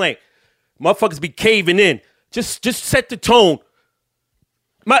 Point blank. Motherfuckers be caving in. Just set the tone.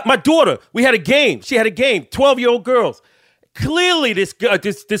 My daughter, we had a game. She had a game. 12-year-old girls. Clearly,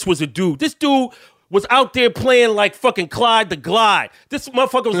 this was a dude. This dude was out there playing like fucking Clyde the Glide. This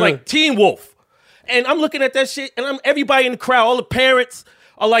motherfucker was like Teen Wolf. And I'm looking at that shit, and everybody in the crowd, all the parents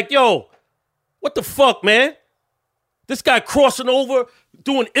are like, yo, what the fuck, man? This guy crossing over,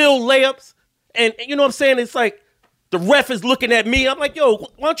 doing ill layups. And you know what I'm saying? It's like the ref is looking at me. I'm like, yo,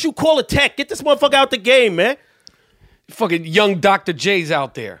 why don't you call a tech? Get this motherfucker out the game, man. Fucking young Dr. J's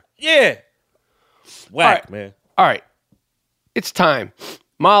out there. Yeah. Whack, man. All right. It's time.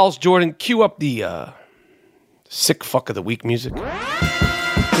 Miles, Jordan, cue up the sick fuck of the week music.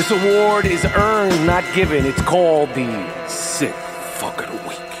 This award is earned, not given. It's called the sick fuck of the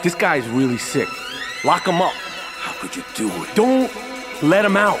week. This guy's really sick. Lock him up. How could you do it? Don't let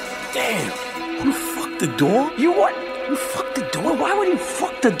him out. Damn. You fucked the dog? You what? You fucked the dog? Why would you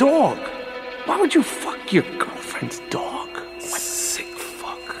fuck the dog? Why would you fuck your girlfriend's dog? What sick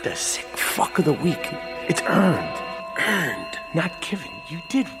fuck? the sick fuck of the week. It's earned. Earned, not given. You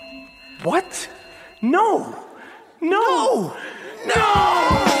did what? No!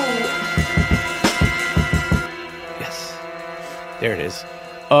 Yes. There it is.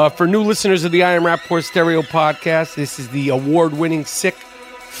 For new listeners of the I Am Rapport Stereo Podcast, this is the award-winning Sick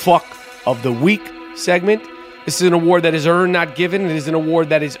Fuck of the Week segment. This is an award that is earned, not given. It is an award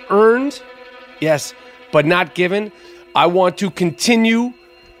that is earned, yes, but not given. I want to continue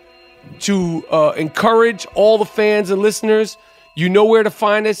to encourage all the fans and listeners. You know where to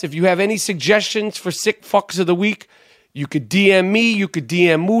find us. If you have any suggestions for Sick Fucks of the Week, you could DM me, you could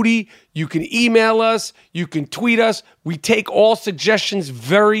DM Moody, you can email us, you can tweet us. We take all suggestions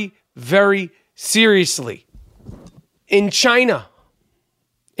very, very seriously. In China,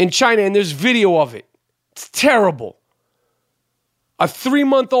 and there's video of it. It's terrible. A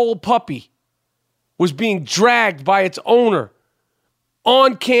 3-month-old puppy was being dragged by its owner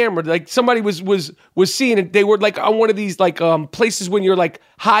on camera. Like somebody was seeing it. They were like on one of these like places when you're like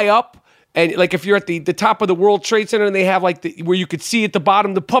high up. And like if you're at the top of the World Trade Center and they have like where you could see at the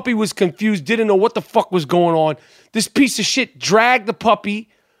bottom, the puppy was confused, didn't know what the fuck was going on. This piece of shit dragged the puppy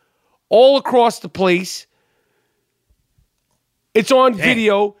all across the place. It's on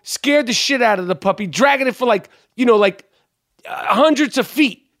video, scared the shit out of the puppy, dragging it for like hundreds of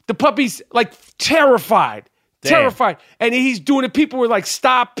feet. The puppy's like terrified. Terrified. And he's doing it. People were like,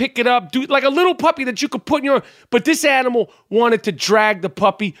 stop, pick it up. Do like a little puppy that you could put in your... But this animal wanted to drag the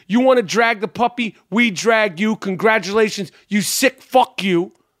puppy. You want to drag the puppy? We drag you. Congratulations. You sick fuck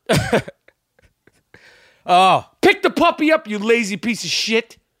you. Pick the puppy up, you lazy piece of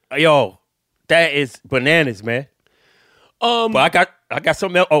shit. Yo, that is bananas, man. But I got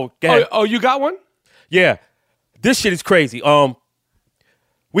something else. Oh, go ahead. Oh, you got one? Yeah. This shit is crazy.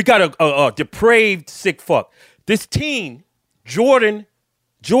 We got a depraved sick fuck. This teen, Jordan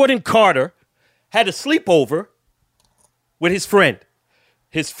Carter, had a sleepover with his friend.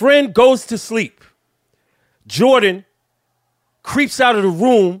 His friend goes to sleep. Jordan creeps out of the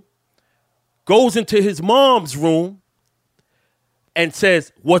room, goes into his mom's room, and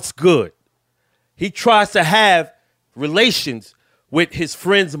says, "What's good?" He tries to have relations with his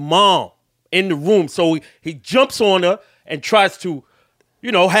friend's mom in the room. So he jumps on her and tries to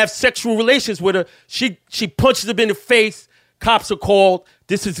have sexual relations with her. She punches him in the face. Cops are called.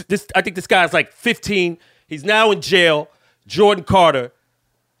 I think this guy's like 15. He's now in jail. Jordan Carter.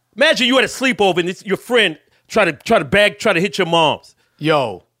 Imagine you at a sleepover and your friend try to hit your mom's.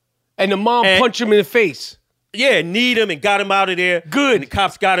 Yo. And the mom punched him in the face. Yeah, need him and got him out of there. Good. And the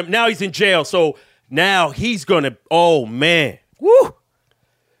cops got him. Now he's in jail. So now he's gonna, oh man. Woo.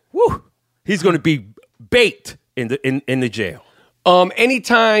 He's gonna be baked in the jail.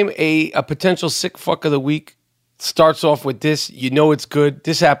 Anytime a potential sick fuck of the week starts off with this, you know it's good.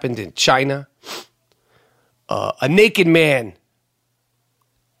 This happened in China. A naked man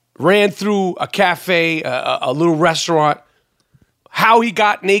ran through a cafe, a little restaurant. How he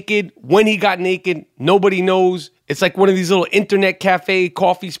got naked, when he got naked, nobody knows. It's like one of these little internet cafe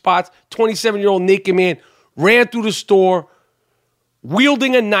coffee spots. 27-year-old naked man ran through the store,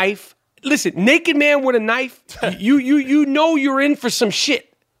 wielding a knife. Listen, naked man with a knife, you know you're in for some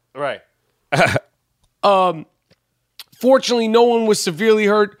shit. Right. Fortunately, no one was severely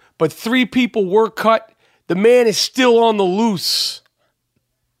hurt, but 3 people were cut. The man is still on the loose.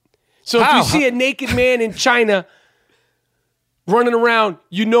 So if you see a naked man in China running around,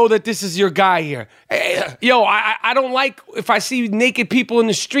 you know that this is your guy here. Yo, I don't like if I see naked people in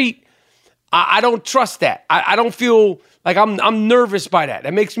the street. I don't trust that. I don't feel like I'm nervous by that.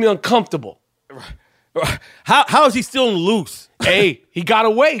 That makes me uncomfortable. How is he still loose? Hey, he got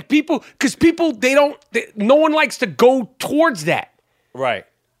away. No one likes to go towards that. Right.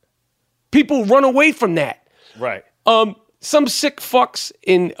 People run away from that. Right. Some sick fucks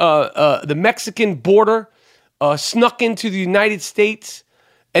in the Mexican border snuck into the United States.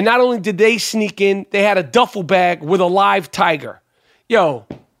 And not only did they sneak in, they had a duffel bag with a live tiger. Yo,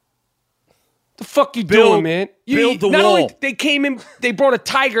 the fuck you doing, man? Build the not wall. Only they came in, they brought a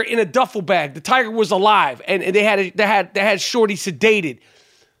tiger in a duffel bag. The tiger was alive, and they had Shorty sedated.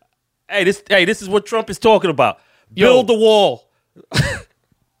 Hey, this is what Trump is talking about. Build the wall.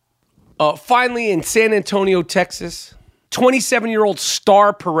 Finally, in San Antonio, Texas, 27-year-old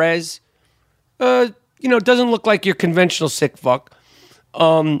Star Perez, doesn't look like your conventional sick fuck.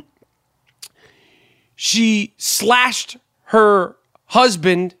 She slashed her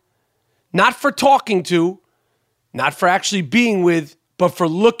husband, not for talking to, not for actually being with, but for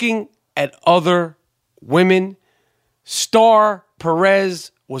looking at other women. Star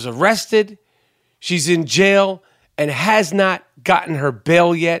Perez was arrested. She's in jail and has not gotten her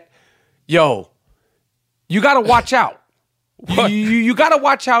bail yet. Yo, you got to watch out. You got to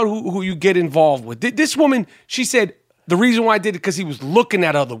watch out who you get involved with. This woman, she said, the reason why I did it because he was looking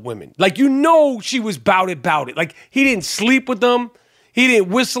at other women. Like, she was bout it. Like, he didn't sleep with them. He didn't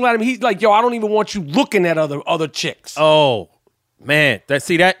whistle at him. He's like, yo, I don't even want you looking at other chicks. Oh, man.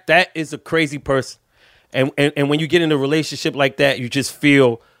 That is a crazy person. And when you get in a relationship like that, you just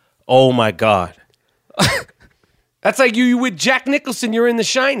feel, oh, my God. That's like you with Jack Nicholson. You're in The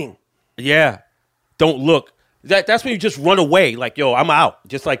Shining. Yeah. Don't look. That's when you just run away. Like, yo, I'm out.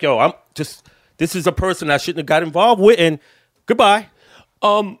 Just like, yo, this is a person I shouldn't have got involved with, and goodbye.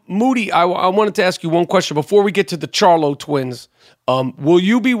 Moody, I wanted to ask you one question before we get to the Charlo twins. Will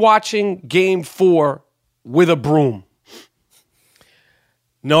you be watching Game 4 with a broom?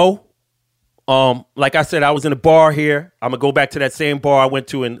 No. Like I said, I was in a bar here. I'm going to go back to that same bar I went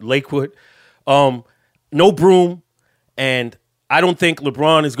to in Lakewood. No broom, and I don't think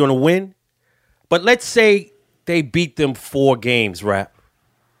LeBron is going to win. But let's say they beat them 4 games, Rap.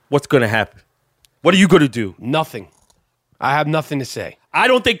 What's going to happen? What are you going to do? Nothing. I have nothing to say. I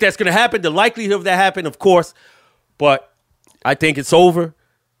don't think that's going to happen. The likelihood of that happening, of course, but I think it's over.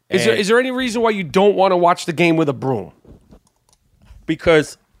 Is there any reason why you don't want to watch the game with a broom?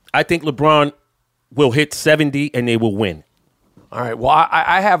 Because I think LeBron will hit 70 and they will win. All right. Well,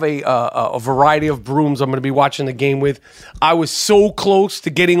 I have a variety of brooms I'm going to be watching the game with. I was so close to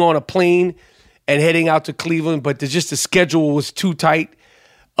getting on a plane and heading out to Cleveland, but the schedule was too tight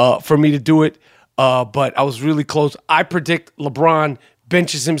for me to do it. But I was really close. I predict LeBron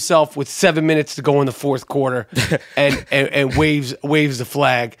benches himself with 7 minutes to go in the fourth quarter and waves the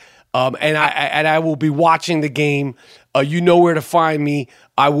flag. And I will be watching the game. You know where to find me.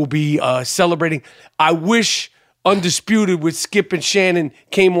 I will be celebrating. I wish Undisputed with Skip and Shannon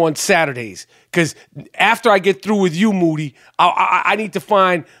came on Saturdays, because after I get through with you, Moody, I need to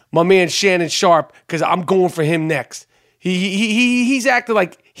find my man Shannon Sharp, because I'm going for him next. He's acting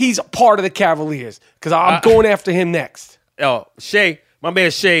like he's a part of the Cavaliers, because I'm going after him next. Oh, Shay, my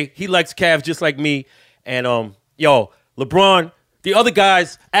man Shay, he likes Cavs just like me. And LeBron, the other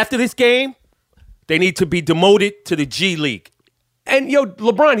guys after this game, they need to be demoted to the G League. And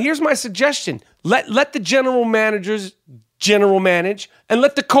LeBron, here's my suggestion. Let the general managers general manage and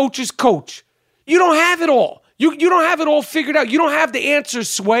let the coaches coach. You don't have it all. You don't have it all figured out. You don't have the answers,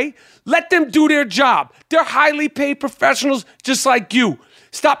 Sway. Let them do their job. They're highly paid professionals just like you.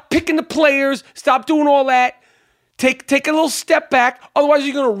 Stop picking the players. Stop doing all that. Take a little step back. Otherwise,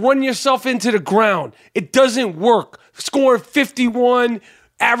 you're going to run yourself into the ground. It doesn't work. Scoring 51,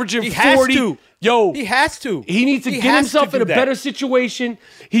 averaging 40. He has to. He needs to get himself in a better situation.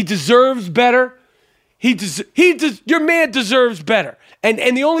 He deserves better. Your man deserves better.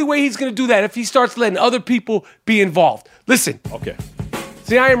 And the only way he's going to do that if he starts letting other people be involved. Listen. Okay. It's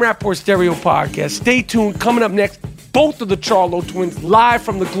the I Am Rappaport Stereo Podcast. Stay tuned. Coming up next, both of the Charlo twins live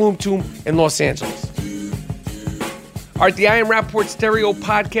from the Gloom Tomb in Los Angeles. All right, the I Am Rappaport Stereo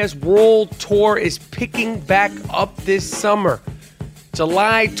Podcast World Tour is picking back up this summer.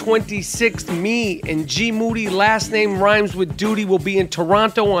 July 26th, me and G Moody, last name rhymes with duty, will be in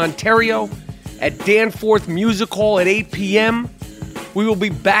Toronto, Ontario at Danforth Music Hall at 8 p.m. We will be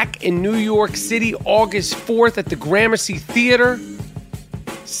back in New York City August 4th at the Gramercy Theater.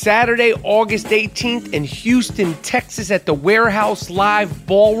 Saturday, August 18th in Houston, Texas at the Warehouse Live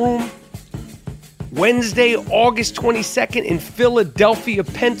Ballroom. Wednesday, August 22nd in Philadelphia,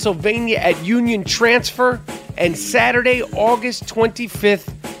 Pennsylvania at Union Transfer. And Saturday, August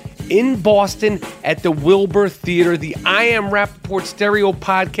 25th in Boston at the Wilbur Theater. The I Am Rappaport Stereo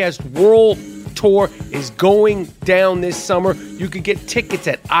Podcast World Tour is going down this summer. You can get tickets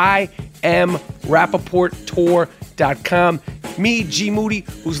at IamRappaportTour.com. Me, G Moody,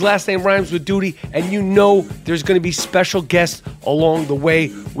 whose last name rhymes with duty, and you know there's going to be special guests along the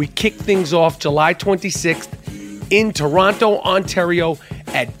way. We kick things off July 26th in Toronto, Ontario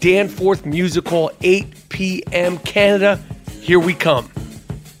at Danforth Music Hall, 8 p.m. Canada. Here we come.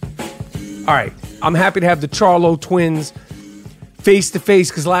 All right, I'm happy to have the Charlo twins face to face,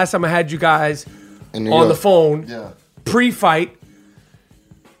 because last time I had you guys on the phone, pre-fight,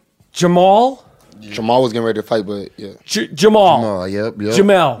 Jamal was getting ready to fight, but yeah. Jamal, yep.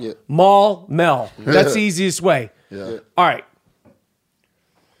 Jamel, Yep. Mel. That's the easiest way. Yeah. All right.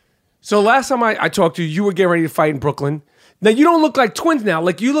 So last time I talked to you, you were getting ready to fight in Brooklyn. Now, you don't look like twins now.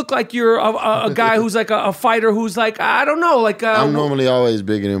 Like, you look like you're a guy who's like a fighter who's like, I don't know. Like, I'm normally always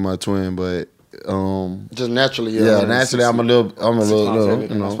bigger than my twin, but just naturally. Yeah, naturally, I'm a little,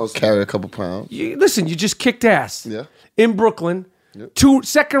 carry a couple pounds. Listen, you just kicked ass. Yeah. In Brooklyn. Yep.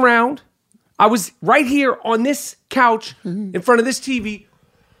 Second round, I was right here on this couch in front of this TV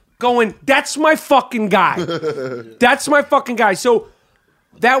going, that's my fucking guy. That's my fucking guy. So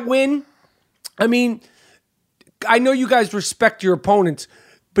that win, I mean, I know you guys respect your opponents,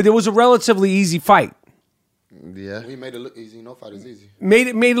 but it was a relatively easy fight. Yeah, we made it look easy. No fight is easy. Made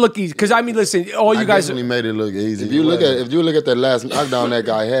it look easy because I mean, listen, all you guys definitely made it look easy. If you look at that last knockdown that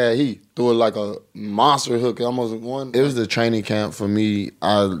guy had, he threw it like a monster hook. It almost won. It was the training camp for me.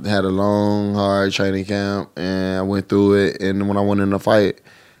 I had a long, hard training camp, and I went through it. And when I went in the fight,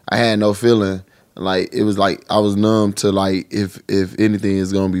 I had no feeling. Like it was like I was numb to like if anything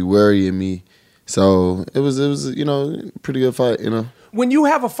is gonna be worrying me. So it was pretty good fight. When you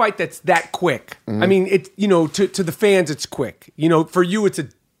have a fight that's that quick, I mean, it's to the fans, it's quick. For you, it's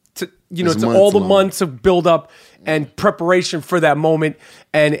it's all the months of build up and preparation for that moment.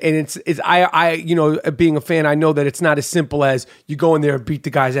 And it's I being a fan, I know that it's not as simple as you go in there and beat the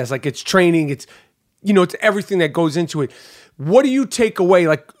guy's ass. Like it's training, it's it's everything that goes into it. What do you take away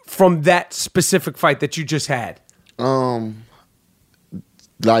like from that specific fight that you just had?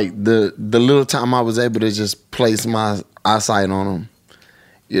 Like the little time I was able to just place my eyesight on him.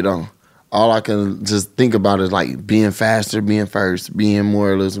 All I can just think about is like being faster, being first, being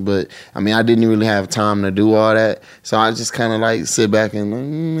more or less. But I mean, I didn't really have time to do all that, so I just kind of like sit back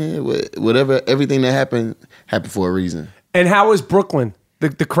and whatever. Everything that happened for a reason. And how was Brooklyn?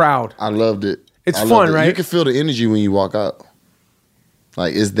 The crowd? I loved it. It's fun, right? You can feel the energy when you walk out.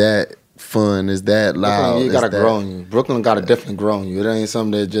 Like it's that fun, it's that loud. You gotta grow on you. Brooklyn gotta definitely grow on you. It ain't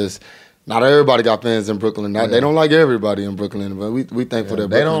something that just. Not everybody got fans in Brooklyn. They don't like everybody in Brooklyn, but we thankful that Brooklyn.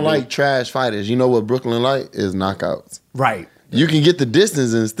 They don't like trash fighters. You know what Brooklyn like is knockouts. Right. You can get the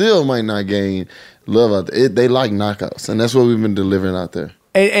distance and still might not gain love out there. They like knockouts, and that's what we've been delivering out there.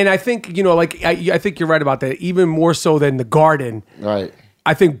 And I think I think you're right about that. Even more so than the Garden. Right.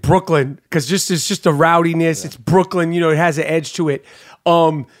 I think Brooklyn, because it's just a rowdiness. Yeah. It's Brooklyn. It has an edge to it.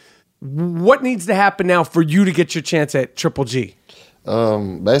 What needs to happen now for you to get your chance at Triple G?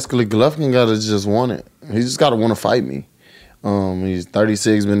 Basically, Golovkin gotta just want it. He just gotta want to fight me. He's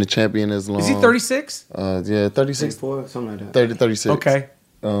 36, been the champion as long. Is he 36? Yeah, 36. 34, something like that. 30, 36. Okay.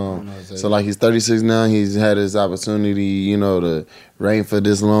 So like he's 36 now. He's had his opportunity, to reign for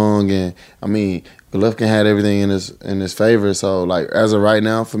this long, and I mean, Golovkin had everything in his favor. So like as of right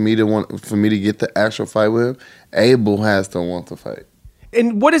now, for me to get the actual fight with him, Abel has to want to fight.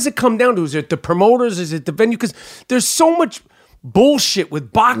 And what does it come down to? Is it the promoters? Is it the venue? Because there's so much bullshit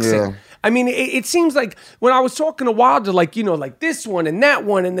with boxing. Yeah. I mean, it seems like when I was talking to Wilder, like this one and that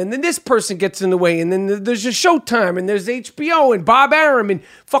one, and then this person gets in the way, and then there's a Showtime, and there's HBO, and Bob Arum, and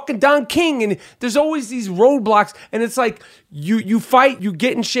fucking Don King, and there's always these roadblocks, and it's like you fight, you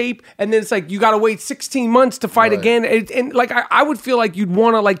get in shape, and then it's like you got to wait 16 months to fight again, and like I would feel like you'd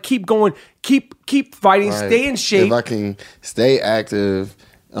want to like keep going, keep fighting, stay in shape. If I can stay active.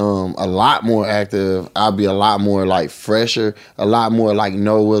 A lot more active. I'll be a lot more like fresher, a lot more like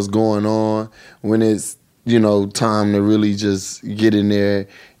know what's going on when it's time to really just get in there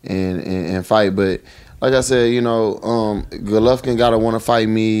and fight. But like I said, Golovkin gotta want to fight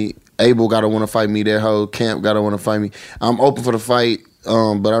me. Abel gotta want to fight me. Their whole camp gotta want to fight me. I'm open for the fight, but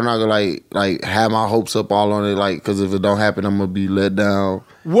I'm not gonna like have my hopes up all on it. Because if it don't happen, I'm gonna be let down.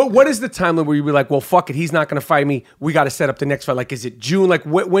 What is the timeline where you be like, well, fuck it, he's not going to fight me. We got to set up the next fight. Like, is it June? Like,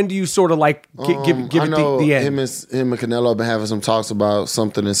 when do you sort of like give it the end? Him and Canelo have been having some talks about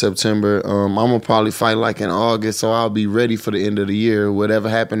something in September. I'm gonna probably fight like in August, so I'll be ready for the end of the year. Whatever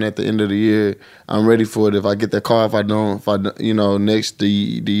happened at the end of the year, I'm ready for it. If I get that call, if I don't, next the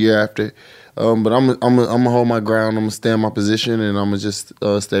year after. But I'm gonna hold my ground. I'm gonna stay in my position, and I'm gonna just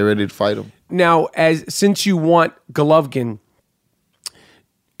stay ready to fight him. Now, since you want Golovkin.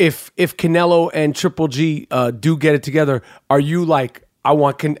 If Canelo and Triple G do get it together, are you like I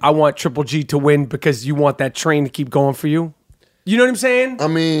want Triple G to win because you want that train to keep going for you? You know what I'm saying? I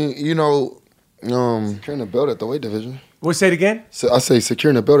mean, securing the belt at the weight division. We'll say it again. So I say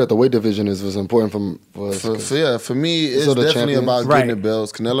securing the belt at the weight division is important for me. It's definitely about getting the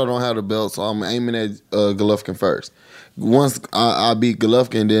belts. Canelo don't have the belts, so I'm aiming at Golovkin first. Once I beat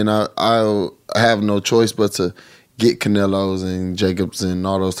Golovkin, then I'll have no choice but to get Canelos and Jacobs and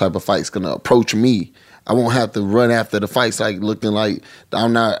all those type of fights gonna approach me. I won't have to run after the fights like looking like I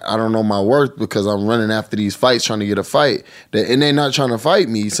don't know my worth because I'm running after these fights trying to get a fight. And they're not trying to fight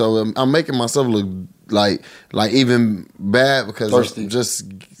me, so I'm making myself look like even bad because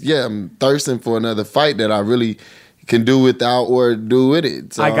I'm thirsting for another fight that I really can do without or do with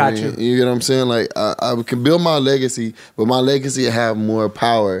it. So, I got you. You get what I'm saying? Like I can build my legacy, but my legacy will have more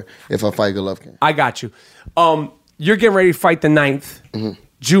power if I fight Golovkin. I got you. You're getting ready to fight the 9th,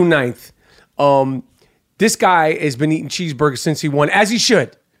 June 9th. This guy has been eating cheeseburgers since he won, as he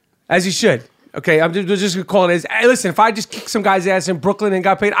should. Okay, I'm just gonna call it as. Hey, listen, if I just kicked some guy's ass in Brooklyn and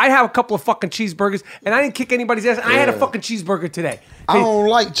got paid, I have a couple of fucking cheeseburgers, and I didn't kick anybody's ass. And I had a fucking cheeseburger today. I don't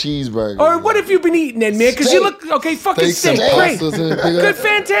like cheeseburgers. Or what have you been eating then, man? Because you look okay, fucking steak. Great, good,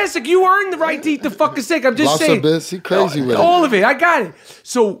 fantastic. You earned the right to eat the fucking steak. I'm just saying. He crazy with all of it. I got it.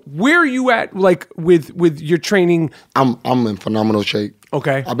 So where are you at, like with your training? I'm in phenomenal shape.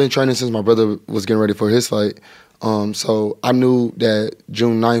 Okay, I've been training since my brother was getting ready for his fight. So I knew that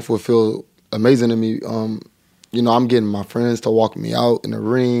June 9th would feel amazing to me. I'm getting my friends to walk me out in the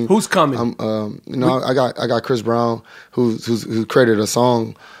ring. Who's coming? I got Chris Brown who created a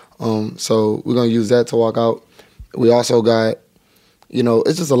song. So we're gonna use that to walk out. We also got,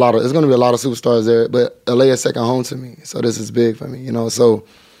 it's just it's gonna be a lot of superstars there. But LA is second home to me, so this is big for me. So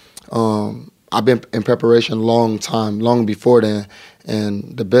I've been in preparation long before then.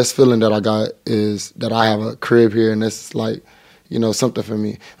 And the best feeling that I got is that I have a crib here, and it's like, something for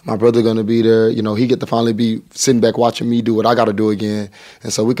me. My brother gonna be there. He get to finally be sitting back watching me do what I gotta do again.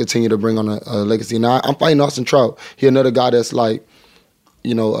 And so we continue to bring on a legacy. Now I'm fighting Austin Trout. He another guy that's like,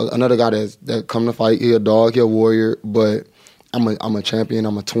 another guy that come to fight. He a dog, he a warrior, but I'm a champion,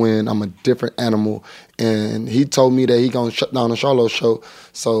 I'm a twin, I'm a different animal. And he told me that he gonna shut down the Charlo show.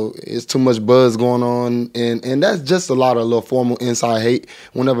 So it's too much buzz going on. And that's just a lot of little formal inside hate.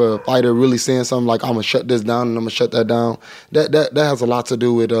 Whenever a fighter really saying something like, I'm gonna shut this down and I'm gonna shut that down, that has a lot to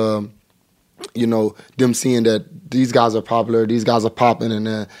do with them seeing that these guys are popular, these guys are popping, and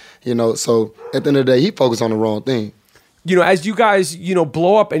so at the end of the day, he focused on the wrong thing. As you guys,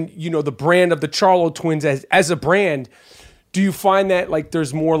 blow up and the brand of the Charlo twins as a brand, do you find that like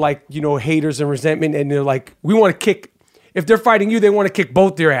there's more like, haters and resentment, and they're like, we want to kick, if they're fighting you, they want to kick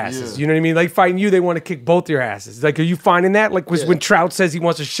both their asses. Yeah. You know what I mean? Like fighting you, they want to kick both their asses. Like, are you finding that? Like when Trout says he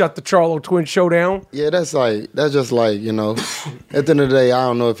wants to shut the Charlo twin show down? Yeah, that's just like, at the end of the day, I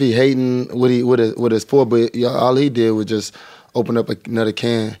don't know if he hating what it's for, but all he did was just open up another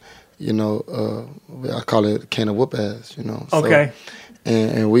can, I call it a can of whoop ass, Okay. So,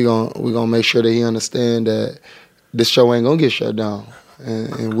 and we gonna make sure that he understand that this show ain't gonna get shut down,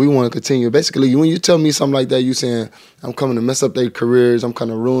 and we want to continue. Basically, when you tell me something like that, you saying I'm coming to mess up their careers, I'm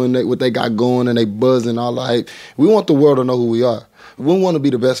kind of ruin what they got going, and they buzzing all the hype. We want the world to know who we are. We want to be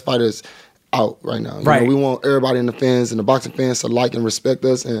the best fighters out right now. Right. We want everybody in the fans and the boxing fans to like and respect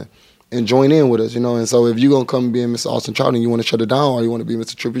us and join in with us. And so if you're gonna come and be Mr. Austin Trout and you want to shut it down, or you want to be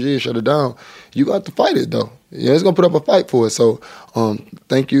Mr. Triple G and shut it down, you got to fight it though. It's gonna put up a fight for us. So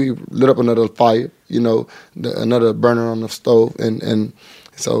thank you. You lit up another fire. Another burner on the stove, and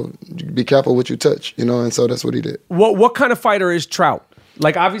so be careful what you touch, and so that's what he did. What kind of fighter is Trout?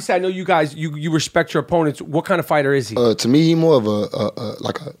 Like, obviously, I know you guys, you respect your opponents. What kind of fighter is he? To me, he's more of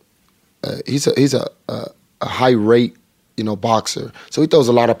he's a high rate, boxer. So he throws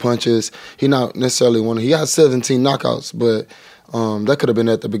a lot of punches. He not necessarily he has 17 knockouts, but that could have been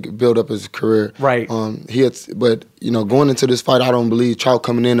at the build up his career. Right. But going into this fight, I don't believe Trout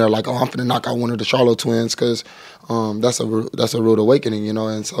coming in there like, I'm finna knock out one of the Charlo twins, because that's a rude awakening,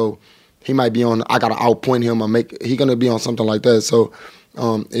 and so he might be on. I gotta outpoint him. He gonna be on something like that. So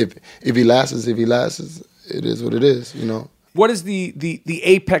if he lasts, it is what it is, What is the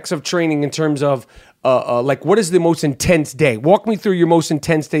apex of training in terms of what is the most intense day? Walk me through your most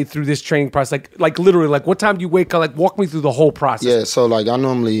intense day through this training process. Like literally, like what time do you wake up? Like walk me through the whole process. Yeah, so like I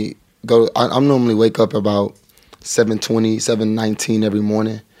normally wake up about 7:20, 7:19 every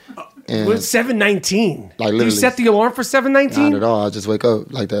morning. And 7:19? Like literally. Do you set the alarm for 7:19? Not at all. I just wake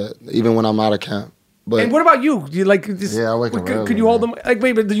up like that, even when I'm out of camp. But and what about you? Do you like this? Yeah, I wake up early. Could you hold them? Like,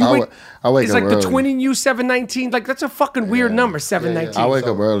 wait, but do you wake? I wake up early. It's like the twin in you 7:19. Like that's a fucking weird number. 7:19. I wake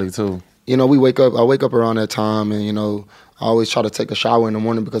up early too. I wake up around that time, and I always try to take a shower in the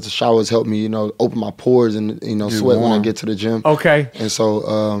morning, because the showers help me, open my pores and sweat when I get to the gym. Okay. And so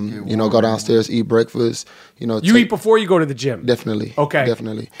go downstairs, eat breakfast. You eat before you go to the gym. Definitely. Okay.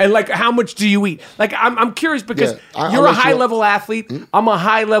 Definitely. And like, how much do you eat? Like, I'm curious because you're a high level athlete. Mm-hmm. I'm a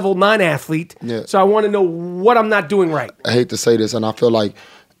high level non-athlete. Yeah. So I want to know what I'm not doing right. I hate to say this, and I feel like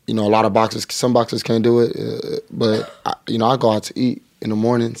a lot of boxers, some boxers can't do it, but I go out to eat in the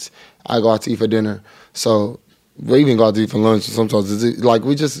mornings. I go out to eat for dinner. So we even go out to eat for lunch sometimes. Like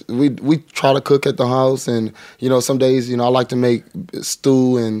we try to cook at the house, and some days I like to make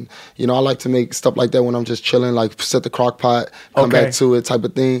stew, and I like to make stuff like that when I'm just chilling, like set the crock pot, come back to it type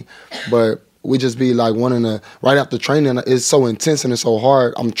of thing. But we just be like wanting to, right after training, it's so intense and it's so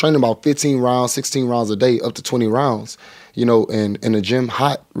hard. I'm training about 15 rounds, 16 rounds a day, up to 20 rounds, and in the gym,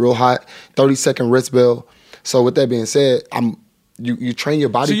 hot, real hot, 30-second rest bell. So with that being said, I'm you train your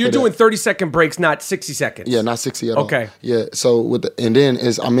body. So you're doing 30-second breaks, not 60 seconds. Yeah, not 60 at all. Okay. Yeah. So and then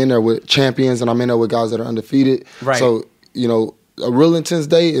I'm in there with champions, and I'm in there with guys that are undefeated. Right. So a real intense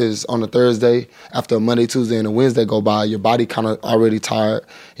day is on a Thursday. After a Monday, Tuesday, and a Wednesday go by, your body kind of already tired.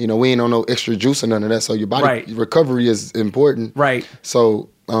 We ain't on no extra juice or none of that. So your body recovery is important. Right. So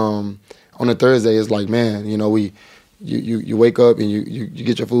on a Thursday, it's like, man, you wake up and you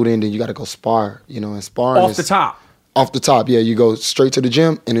get your food in, then you got to go spar. And sparring off the top. Off the top, yeah. You go straight to the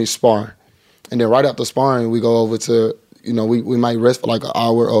gym and you spar, and then right after sparring, we go over to we might rest for like an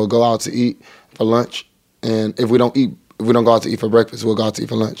hour or go out to eat for lunch. And if we don't go out to eat for breakfast, we'll go out to eat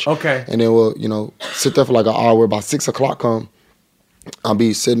for lunch. Okay. And then we'll, sit there for like an hour. By 6 o'clock come, I'll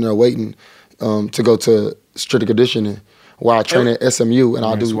be sitting there waiting to go to strength conditioning where I train at SMU, and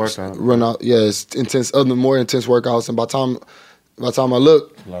I'll do run out. Yeah, it's intense, more intense workouts. And by the time I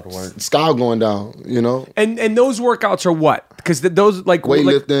look, a lot of work. Sky going down, And those workouts are what? Because those like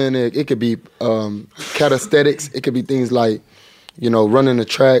weightlifting. It could be calisthenics. It could be things like running the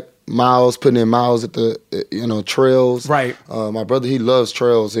track. Miles, putting in miles at the trails. Right. My brother, he loves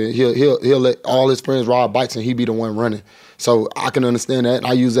trails, and he'll let all his friends ride bikes, and he be the one running. So I can understand that.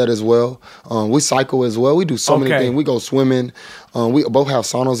 I use that as well. We cycle as well. We do so many things. We go swimming. We both have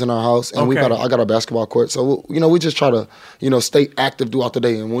saunas in our house, and I got a basketball court. So we just try to stay active throughout the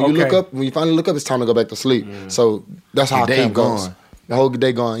day. And when you finally look up, it's time to go back to sleep. So that's how the camp goes. The whole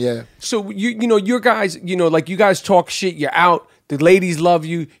day gone. Yeah. So your guys, like you guys talk shit. You're out. The ladies love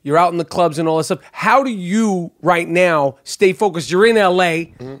you. You're out in the clubs and all that stuff. How do you right now stay focused? You're in LA.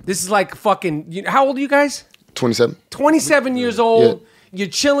 Mm-hmm. This is like fucking. How old are you guys? 27. 27 years old. Yeah. You're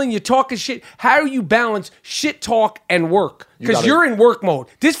chilling. You're talking shit. How do you balance shit talk and work? Because you're in work mode.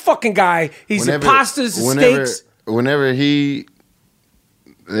 This fucking guy, he's in pastas, steaks. Whenever he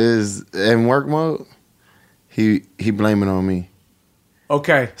is in work mode, he blame it on me.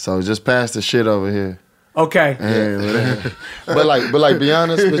 Okay. So just pass the shit over here. Okay. Yeah. but be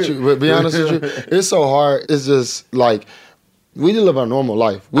honest with you. It's so hard. It's just like we live our normal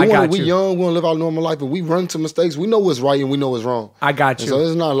life. We young, we want to live our normal life, and we run to mistakes. We know what's right and we know what's wrong. I got you. And so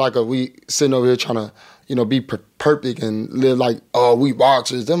it's not like we sitting over here trying to be perfect and live like we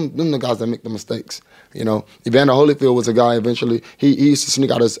boxers. Them the guys that make the mistakes. Evander Holyfield was a guy. Eventually, he used to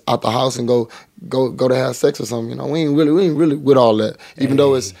sneak out the house and go to have sex or something. We ain't really with all that. Even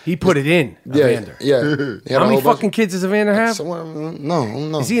though he put it in. Evander. Yeah. How many fucking kids does Evander have?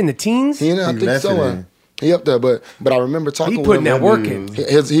 No. Is he in the teens? I think so. He up there, but I remember talking. He putting with him. that work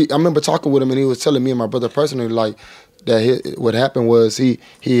in. I remember talking with him, and he was telling me and my brother personally like that. What happened was he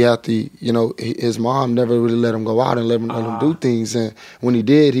had to his mom never really let him go out and let him do things, and when he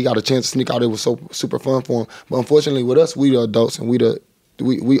did, he got a chance to sneak out. It was so super fun for him. But unfortunately, with us, we the adults and we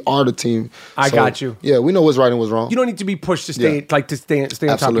are the team. I got you. Yeah, we know what's right and what's wrong. You don't need to be pushed to stay on top of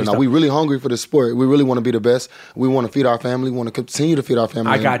your Absolutely not. We really hungry for the sport. We really want to be the best. We want to feed our family. We want to continue to feed our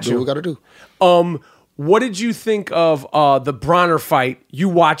family. I got you. Do what we got to do. What did you think of the Bronner fight? You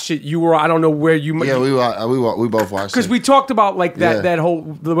watched it. You were, I don't know where you. Yeah, we both watched it. Because we talked about like that whole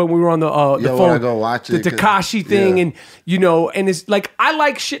when we were on the phone. When I go watch it, the Tekashi thing, and and it's like I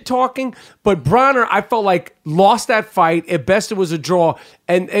like shit talking, but Bronner I felt like lost that fight. At best, it was a draw,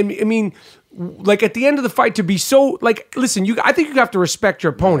 and I mean. Like at the end of the fight, to be so like, listen, I think you have to respect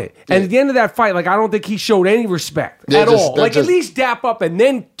your opponent. And at the end of that fight, like I don't think he showed any respect at all. Like at least dap up and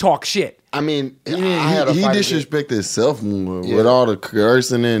then talk shit. I mean, he disrespected himself more with all the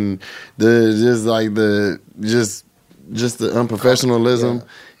cursing and the unprofessionalism. Yeah.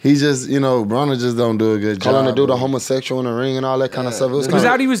 He just, Bronner just don't do a good job. Calling the dude a homosexual in the ring and all that kind of stuff. Was that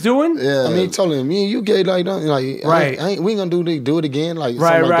what he was doing? Yeah. I mean, he told him, me and you gay, like, right. we ain't gonna do it again. Like,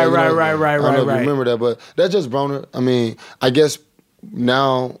 right. I don't know if you remember that, but that's just Bronner. I mean, I guess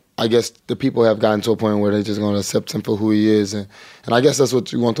now, the people have gotten to a point where they're just gonna accept him for who he is, and I guess that's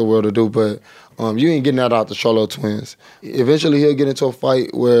what you want the world to do. But you ain't getting that out the Charlo twins. Eventually, he'll get into a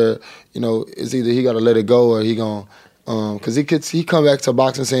fight where it's either he got to let it go or he gonna. Because he come back to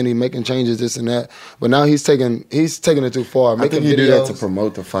boxing saying he's making changes, this and that, but now he's taking it too far. I think he do that to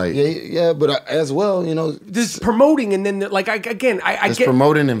promote the fight. Yeah, but as well, this promoting and then like I get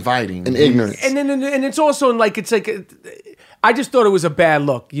promoting and inviting and ignorance, and then and it's also like it's like I just thought it was a bad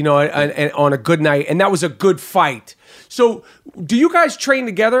look, and on a good night, and that was a good fight. So, do you guys train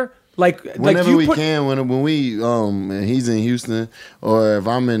together? Whenever we can, when we he's in Houston or if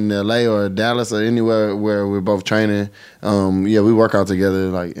I'm in LA or Dallas or anywhere where we're both training, we work out together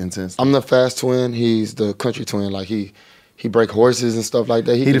like intense. I'm the fast twin. He's the country twin. Like he break horses and stuff like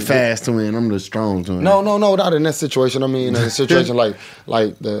that. He the fast twin. I'm the strong twin. No, not in that situation. I mean, in a situation like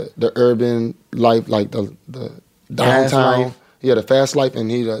the urban life, like the downtown. Yeah, the fast life, and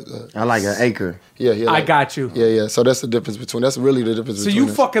he. I like an acre. Yeah, I got you. Yeah. So that's the difference between. That's really the difference. So between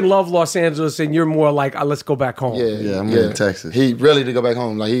you fucking love Los Angeles, and you're more like, let's go back home. Yeah, I'm in Texas. He really to go back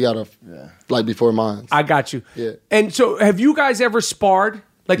home. Like he got a flight before mine. I got you. Yeah. And so, have you guys ever sparred?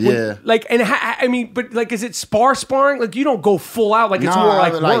 Like, yeah. I mean, but like, is it sparring? Like, you don't go full out. Like, it's more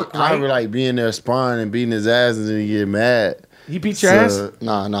like work, right? I would like being there sparring and beating his ass and then he get mad. He beat your ass?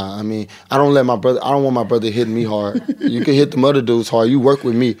 Nah. I mean, I don't want my brother hitting me hard. You can hit them other dudes hard. You work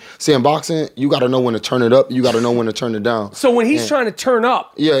with me. See, in boxing, you got to know when to turn it up. You got to know when to turn it down. So when he's trying to turn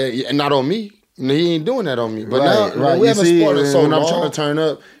up. Yeah, and not on me. He ain't doing that on me. But right. we haven't sparred so when long. I'm trying to turn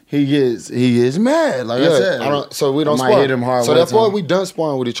up, he gets mad. Like I said, so we don't I spar. might hit him hard. So therefore, we done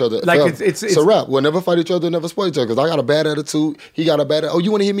sparring with each other. Like it's a wrap. We'll never fight each other. Never spar each other. Because I got a bad attitude. He got a bad. Oh,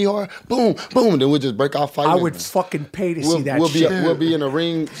 you want to hit me hard? Boom, boom. Then we'll just break our fight. I would fucking pay to see that. We'll be in a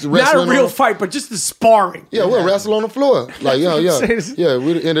ring. Not a real fight, but just the sparring. Yeah, we'll wrestle on the floor. Like yeah.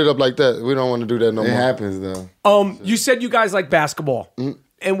 We ended up like that. We don't want to do that no more. It happens though. You said you guys like basketball,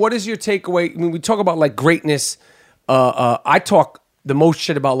 and what is your takeaway? I mean, we talk about like greatness. I talk the most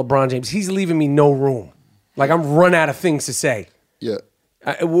shit about LeBron James. He's leaving me no room. Like, I'm run out of things to say. Yeah.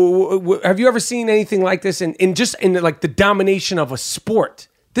 Have you ever seen anything like this in like the domination of a sport?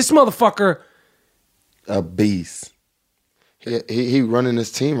 This motherfucker, a beast. He running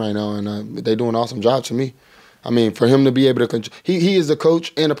his team right now, and they do an awesome job to me. I mean, for him to be able to control, he is a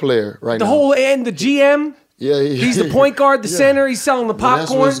coach and a player right now. The whole and the GM. Yeah, he's the point guard, the center. He's selling the popcorn.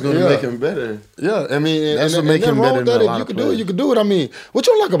 That's what's going to make him better. Yeah, I mean, that's what make him better than a lot of players. You can do it. I mean, what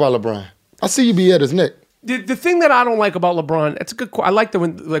you like about LeBron? I see you be at his neck. The thing that I don't like about LeBron, it's a good. I like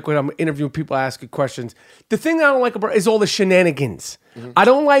when I'm interviewing people asking questions. The thing that I don't like about is all the shenanigans. Mm-hmm. I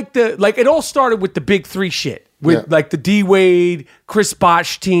don't like it all started with the big three shit. With like the D Wade, Chris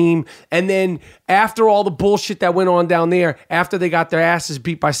Bosh team. And then after all the bullshit that went on down there, after they got their asses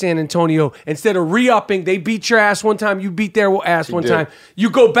beat by San Antonio, instead of re-upping, they beat your ass one time, you beat their ass one time,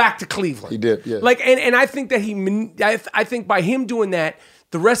 you go back to Cleveland. He did, yeah. Like, and I think that I think by him doing that,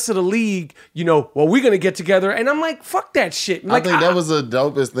 the rest of the league, well, we're going to get together. And I'm like, fuck that shit. Like, I think that was the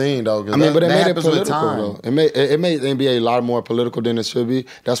dopest thing, though. I mean, but it made it political, though. It made the NBA a lot more political than it should be.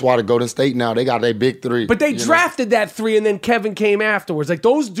 That's why the Golden State now, they got their big three. But they drafted that three, and then Kevin came afterwards. Like,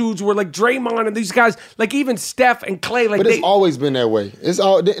 those dudes were like Draymond and these guys, like even Steph and Clay. Like, it's always been that way.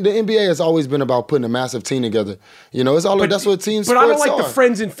 The NBA has always been about putting a massive team together. It's all that's what teams. But I don't like the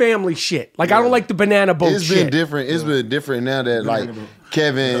friends and family shit. Like, I don't like the banana boat shit. It's been different. It's been different now that like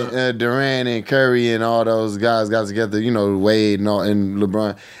Kevin Durant and Curry and all those guys got together, Wade and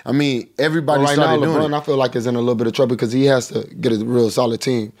LeBron. I mean, everybody started doing LeBron, it. I feel like is in a little bit of trouble because he has to get a real solid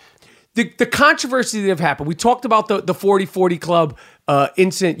team. The controversy that have happened, we talked about the 40-40 Club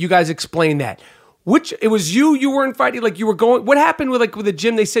incident. You guys explained that. It was you were invited, like you were going. What happened with the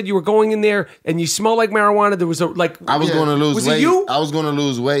gym? They said you were going in there and you smelled like marijuana. There was I was going to lose weight. Was it you? I was going to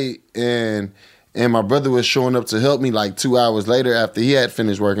lose weight and my brother was showing up to help me like 2 hours later after he had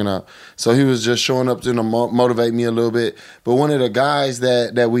finished working out. So he was just showing up to motivate me a little bit. But one of the guys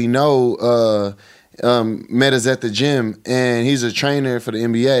that we know met us at the gym, and he's a trainer for the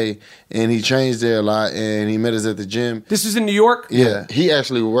NBA, and he trains there a lot, and he met us at the gym. This is in New York? Yeah. He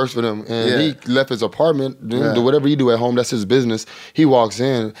actually works for them, and he left his apartment, do whatever he do at home, that's his business. He walks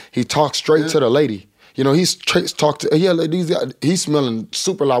in, he talks straight to the lady. He's these guys, he's smelling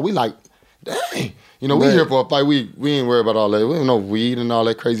super loud. We like, dang. We here for a fight. We ain't worried about all that. We don't know weed and all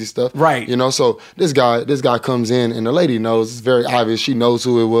that crazy stuff. Right. So this guy comes in and the lady knows, it's very obvious. She knows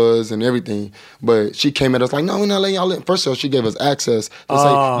who it was and everything. But she came at us like, no, we're not letting y'all in. First of all, she gave us access to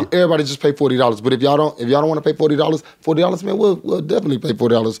say, everybody just pay $40. But if y'all don't want to pay $40, man, we'll definitely pay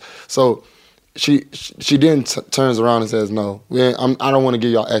 $40. So she then turns around and says, no, I don't want to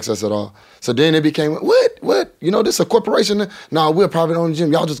give y'all access at all. So then it became, what? This is a corporation. No, we're a private owned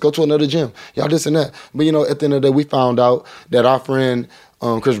gym. Y'all just go to another gym. Y'all this and that. But, at the end of the day, we found out that our friend,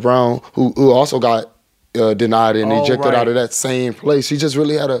 Chris Brown, who also got denied and ejected out of that same place. She just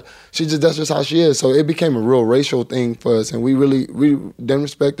really that's just how she is. So it became a real racial thing for us, and we didn't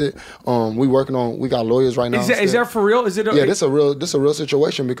respect it. We got lawyers right now. Is that for real? Is it? This a real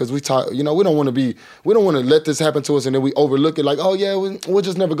situation because we don't want to let this happen to us and then we overlook it like, oh yeah, we'll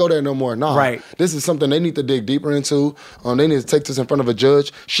just never go there no more. Nah, right. This is something they need to dig deeper into. They need to take this in front of a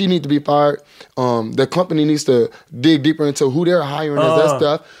judge. She needs to be fired. The company needs to dig deeper into who they're hiring as that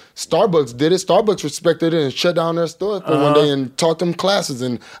stuff. Starbucks did it. Starbucks respected it and shut down their store for one day and taught them classes.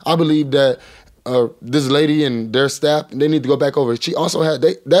 And I believe that this lady and their staff, they need to go back over. She also had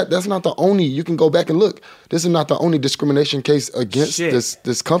that's not the only. You can go back and look. This is not the only discrimination case against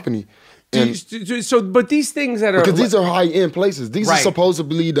this company. But these things that are because these are high end places. These are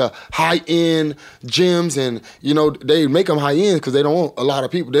supposedly the high end gyms, and they make them high end because they don't want a lot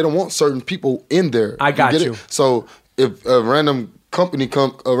of people. They don't want certain people in there. I got you. So if a random company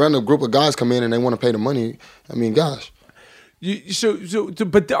a random group of guys come in and they want to pay the money, I mean, gosh.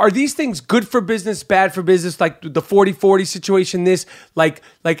 But are these things good for business, bad for business? Like the 40-40 situation,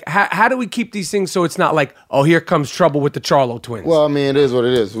 how do we keep these things so it's not like, oh, here comes trouble with the Charlo twins? Well, I mean, it is what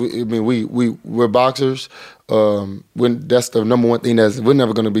it is. We're boxers. That's the number one thing we're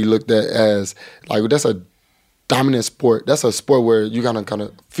never going to be looked at as like that's a dominant sport. That's a sport where you gotta kind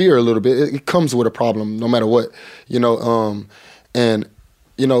of fear a little bit. It comes with a problem no matter what, and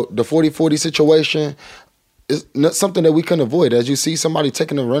the 40-40 situation. It's not something that we couldn't avoid. As you see somebody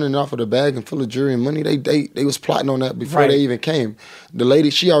taking and running off of the bag and full of jewelry and money, they was plotting on that before they even came. The lady,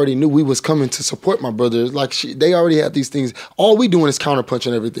 she already knew we was coming to support my brother. Like they already had these things. All we doing is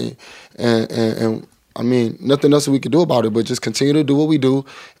counterpunching everything, and I mean nothing else we could do about it, but just continue to do what we do,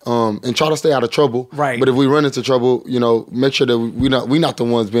 and try to stay out of trouble. Right. But if we run into trouble, make sure that we not the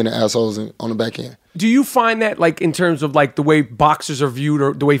ones being the assholes on the back end. Do you find that like in terms of like the way boxers are viewed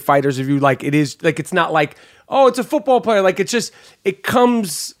or the way fighters are viewed, like it is like it's not like, oh, it's a football player. Like it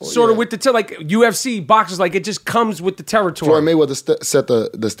comes sort of with the like UFC boxers. Like it just comes with the territory. Floyd Mayweather set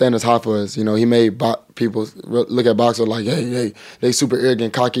the standards high for us. He made people look at boxers like, hey, they super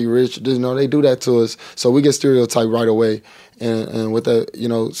arrogant, cocky, rich. They do that to us, so we get stereotyped right away. And with that,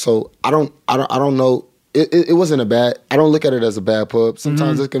 so I don't know. It wasn't a bad. I don't look at it as a bad pub.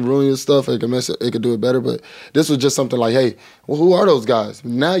 Sometimes it can ruin your stuff. It can mess it. It can do it better. But this was just something like, hey, well, who are those guys?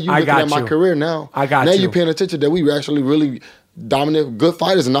 Now you looking at my career. Now I got now you. you're paying attention that we were actually really dominant, good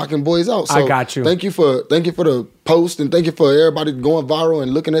fighters and knocking boys out. So I got you. Thank you for the post and thank you for everybody going viral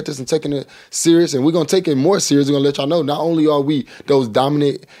and looking at this and taking it serious. And we're gonna take it more serious. We're gonna let y'all know. Not only are we those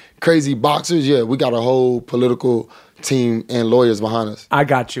dominant, crazy boxers, we got a whole political team and lawyers behind us. I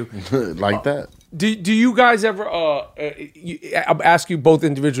got you. Like that. Do you guys ever? I'll ask you both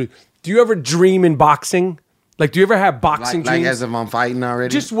individually. Do you ever dream in boxing? Like, do you ever have boxing dreams? Like as if I'm fighting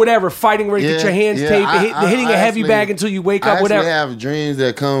already? Just whatever, fighting where you get your hands taped, hitting a heavy bag until you wake up, whatever. I have dreams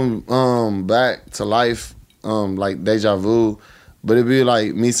that come back to life, like deja vu, but it'd be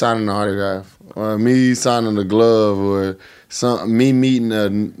like me signing an autograph, or me signing a glove, or me meeting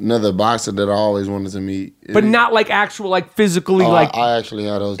another boxer that I always wanted to meet. But not like actual, like physically, like... I actually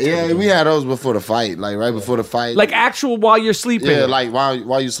had those. Yeah, we had those before the fight, like right before the fight. Like actual while you're sleeping. Yeah, like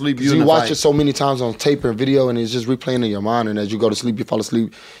while you sleep, you watch it so many times on tape and video, and it's just replaying in your mind, and as you go to sleep, you fall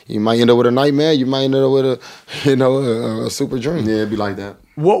asleep, you might end up with a nightmare, you might end up with a super dream. Yeah, it'd be like that.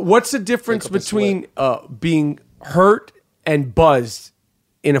 What's the difference between being hurt and buzzed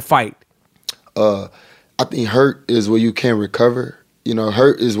in a fight? I think hurt is where you can't recover.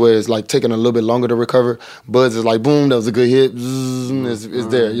 Hurt is where it's like taking a little bit longer to recover. Buzz is like, boom, that was a good hit. It's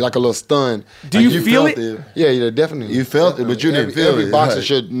there. You're like a little stun. Do you feel it? Yeah, definitely. You felt it, but you didn't feel it. Every boxer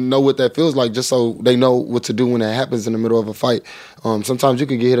should know what that feels like, just so they know what to do when that happens in the middle of a fight. Sometimes you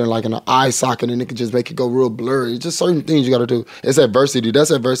can get hit in like an eye socket and it can just make it go real blurry. It's just certain things you got to do. It's adversity.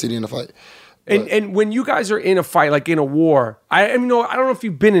 That's adversity in a fight. And when you guys are in a fight, like in a war, I don't know if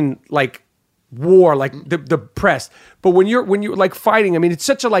you've been in like war, like the press, but when you're like fighting, I mean, it's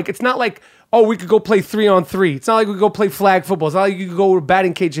such a like, it's not like, oh, we could go play 3-on-3. It's not like we could go play flag football. It's not like you could go to a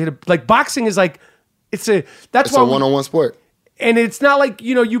batting cage and hit like boxing is like, it's a one-on-one sport. And it's not like,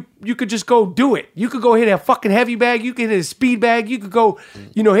 you could just go do it. You could go hit a fucking heavy bag. You could hit a speed bag. You could go,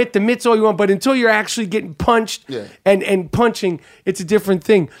 hit the mitts all you want. But until you're actually getting punched and punching, it's a different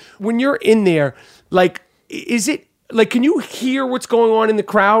thing. When you're in there, like, is it, like, can you hear what's going on in the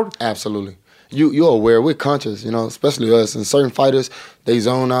crowd? Absolutely. You're aware. We're conscious, especially us. And certain fighters, they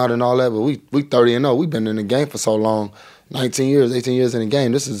zone out and all that. But we 30-0. We've been in the game for so long. 19 years, 18 years in the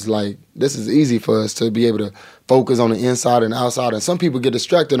game. This is easy for us to be able to focus on the inside and outside. And some people get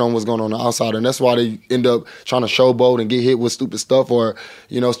distracted on what's going on the outside, and that's why they end up trying to showboat and get hit with stupid stuff, or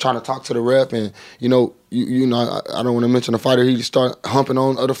trying to talk to the ref. And I don't want to mention a fighter. He start humping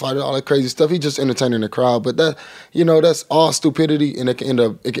on other fighters, all that crazy stuff. He just entertaining the crowd. But that that's all stupidity, and it can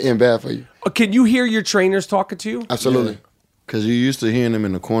end bad for you. Can you hear your trainers talking to you? Absolutely. Yeah. Because you're used to hearing them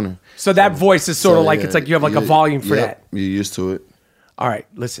in the corner. So that voice is sort of like, it's like you have like a volume for that. You're used to it. All right,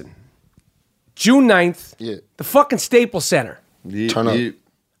 listen. June 9th, the fucking Staples Center. Turn up.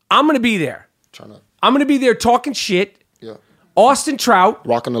 I'm going to be there. Turn up. I'm going to be there talking shit. Yeah. Austin Trout.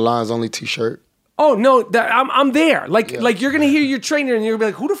 Rocking the Lions Only t-shirt. Oh, no, I'm there. Like you're going to hear your trainer and you're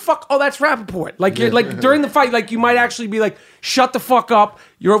going to be like, who the fuck? Oh, that's Rappaport. Like, you're like during the fight, like you might actually be like, shut the fuck up.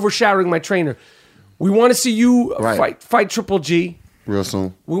 You're overshadowing my trainer. We want to see you fight Triple G. Real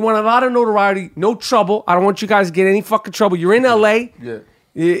soon. We want a lot of notoriety, no trouble. I don't want you guys to get any fucking trouble. You're in L.A. Yeah.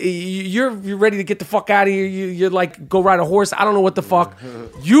 You're ready to get the fuck out of here. You're like, go ride a horse. I don't know what the fuck.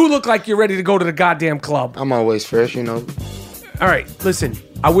 You look like you're ready to go to the goddamn club. I'm always fresh, you know. All right, listen.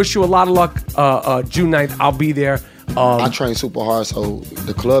 I wish you a lot of luck. June 9th, I'll be there. I train super hard, so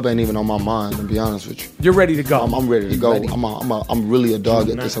the club ain't even on my mind, to be honest with you. You're ready to go. I'm ready to go. I'm really a dog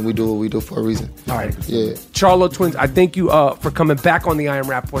at this, and we do what we do for a reason. All right. Yeah. Charlo Twins, I thank you for coming back on the I Am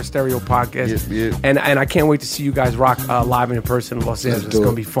Rapaport Stereo podcast. Yeah. And I can't wait to see you guys rock live and in person in Los Angeles. It's going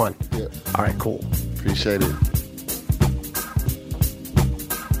to be fun. Yeah. All right, cool. Appreciate it.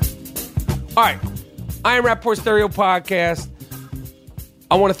 All right. I Am Rapaport Stereo podcast.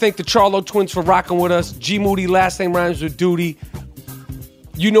 I want to thank the Charlo Twins for rocking with us. G Moody, last name rhymes with duty.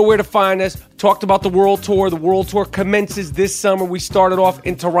 You know where to find us. Talked about the World Tour. The World Tour commences this summer. We started off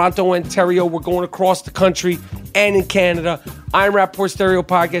in Toronto, Ontario. We're going across the country and in Canada. I Am Rapaport Stereo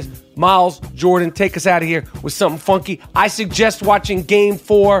podcast. Miles, Jordan, take us out of here with something funky. I suggest watching Game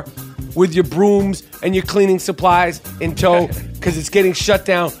 4 with your brooms and your cleaning supplies in tow because it's getting shut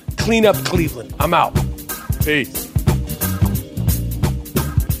down. Clean up Cleveland. I'm out. Peace.